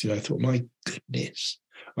months, I thought, my goodness,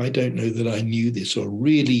 I don't know that I knew this or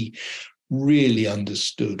really, really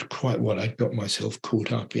understood quite what I'd got myself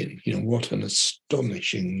caught up in. What an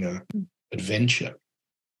astonishing adventure.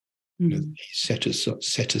 He set us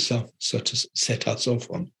off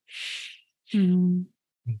on.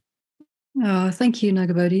 Oh, thank you,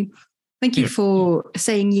 Nagabodhi. Thank you for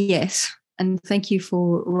saying yes, and thank you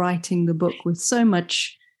for writing the book with so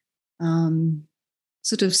much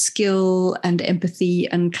sort of skill and empathy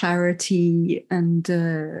and clarity, and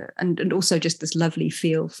also just this lovely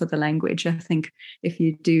feel for the language. I think if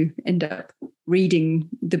you do end up reading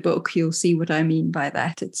the book, you'll see what I mean by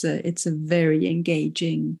that. It's a very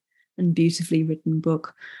engaging and beautifully written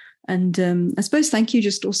book. And I suppose thank you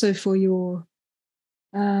just also for your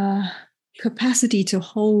capacity to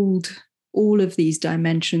hold all of these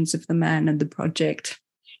dimensions of the man and the project,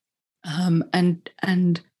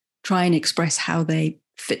 and try and express how they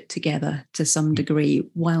fit together to some degree,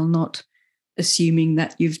 while not assuming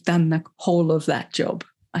that you've done the whole of that job.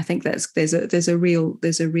 I think there's a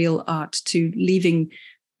real art to leaving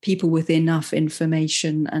people with enough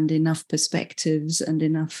information and enough perspectives and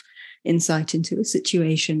enough insight into a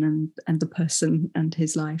situation and the person and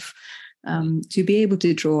his life, to be able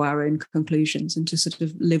to draw our own conclusions and to sort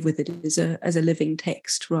of live with it as a living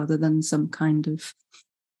text rather than some kind of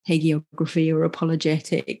hagiography or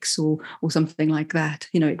apologetics or something like that.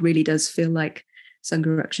 It really does feel like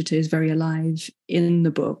Sangharakshita is very alive in the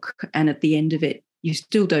book, and at the end of it, you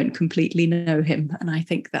still don't completely know him. And I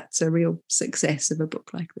think that's a real success of a book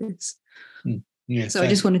like this. Yeah, so I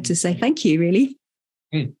just wanted to say thank you, really.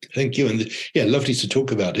 Thank you. And lovely to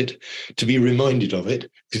talk about it, to be reminded of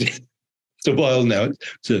it. It's a while now.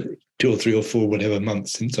 It's 2 or 3 or 4, whatever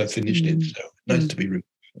months since I finished it. So nice to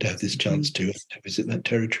have this chance to visit that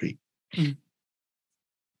territory.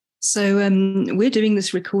 So we're doing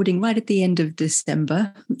this recording right at the end of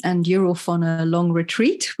December, and you're off on a long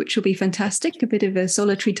retreat, which will be fantastic, a bit of a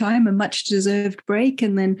solitary time, a much-deserved break.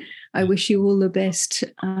 And then I wish you all the best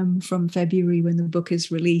from February when the book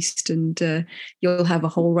is released, and you'll have a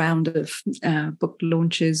whole round of book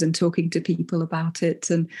launches and talking to people about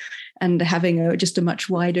it, and having just a much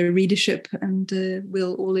wider readership, and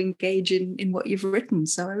we'll all engage in what you've written.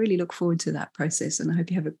 So I really look forward to that process, and I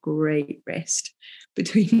hope you have a great rest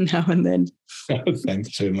between now and then.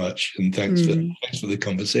 Thanks so much, and thanks for the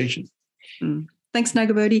conversation. Thanks,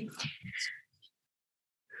 Nagabodhi.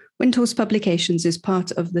 Windhorse Publications is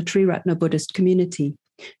part of the Triratna Buddhist community,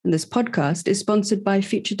 and this podcast is sponsored by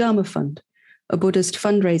Future Dharma Fund, a Buddhist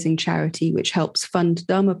fundraising charity which helps fund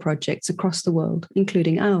Dharma projects across the world,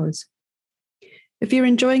 including ours. If you're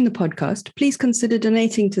enjoying the podcast, please consider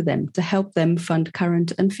donating to them to help them fund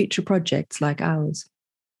current and future projects like ours.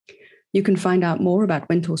 You can find out more about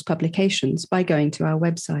Windhorse Publications by going to our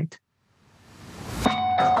website.